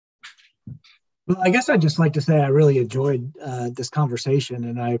first. Well, I guess I'd just like to say I really enjoyed this conversation,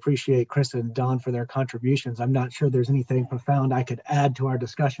 and I appreciate Chris and Don for their contributions. I'm not sure there's anything profound I could add to our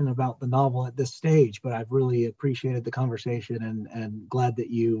discussion about the novel at this stage, but I've really appreciated the conversation and glad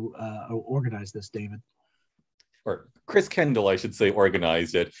that you organized this, David. Or Chris Kendall, I should say,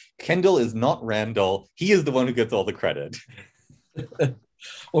 organized it. Kendall is not Randall. He is the one who gets all the credit.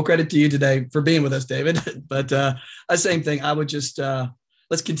 Well, credit to you today for being with us, David. But same thing. I would just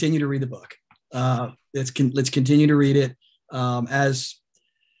let's continue to read the book. Let's continue to read it as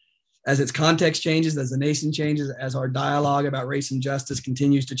its context changes, as the nation changes, as our dialogue about race and justice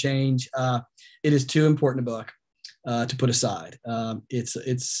continues to change. It is too important a book to put aside.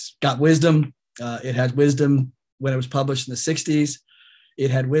 It's got wisdom. It had wisdom when it was published in the 60s. It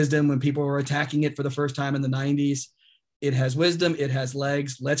had wisdom when people were attacking it for the first time in the 90s. It has wisdom. It has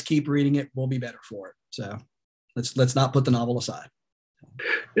legs. Let's keep reading it. We'll be better for it. So let's not put the novel aside.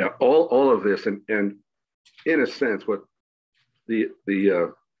 Yeah, all of this, and in a sense, what the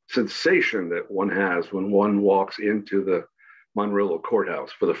sensation that one has when one walks into the Monroeville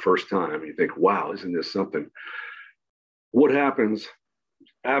courthouse for the first time, you think, "Wow, isn't this something?" What happens?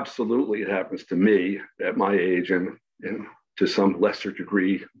 Absolutely, it happens to me at my age, and to some lesser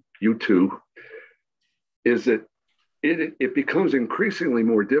degree, you too. Is that it becomes increasingly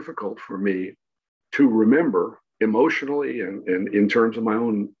more difficult for me to remember emotionally and in terms of my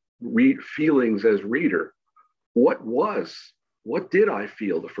own feelings as reader. What did I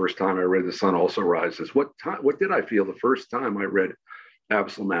feel the first time I read The Sun Also Rises? What did I feel the first time I read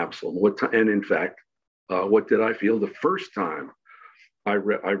Absalom? And in fact, what did I feel the first time I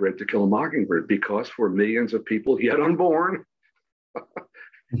read To Kill a Mockingbird? Because for millions of people yet unborn,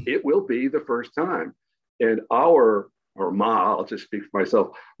 it will be the first time. And I'll just speak for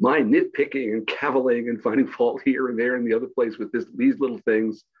myself, my nitpicking and caviling and finding fault here and there and the other place with these little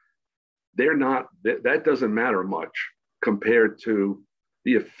things, that doesn't matter much compared to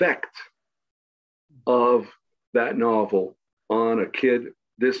the effect of that novel on a kid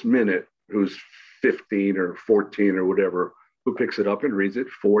this minute who's 15 or 14 or whatever, who picks it up and reads it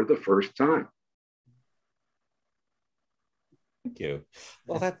for the first time. Thank you.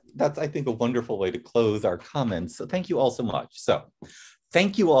 Well, that's, I think, a wonderful way to close our comments. So thank you all so much. So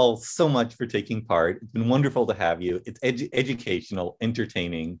thank you all so much for taking part. It's been wonderful to have you. It's educational,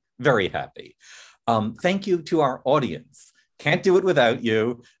 entertaining, very happy. Thank you to our audience. Can't do it without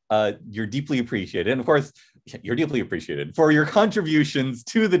you. You're deeply appreciated. And of course, you're deeply appreciated for your contributions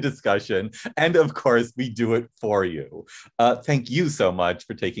to the discussion. And of course, we do it for you. Thank you so much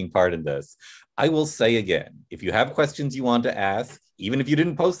for taking part in this. I will say again, if you have questions you want to ask, even if you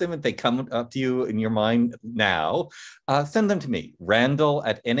didn't post them, if they come up to you in your mind now, send them to me,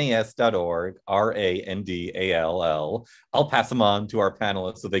 randall@nas.org, Randall. I'll pass them on to our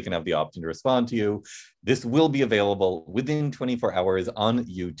panelists so they can have the option to respond to you. This will be available within 24 hours on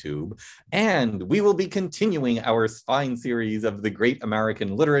YouTube, and we will be continuing our spine series of the great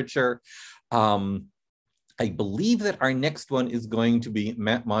American literature. I believe that our next one is going to be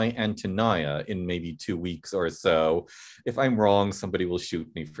my Antonia in maybe 2 weeks or so. If I'm wrong, somebody will shoot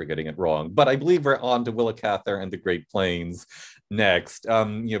me for getting it wrong. But I believe we're on to Willa Cather and the Great Plains next.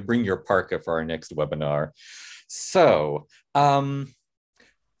 Bring your parka for our next webinar. So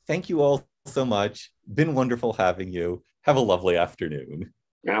thank you all so much. Been wonderful having you. Have a lovely afternoon.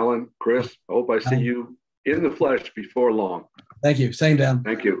 Alan, Chris, I hope I see you in the flesh before long. Thank you. Same down.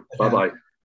 Thank you. Bye-bye.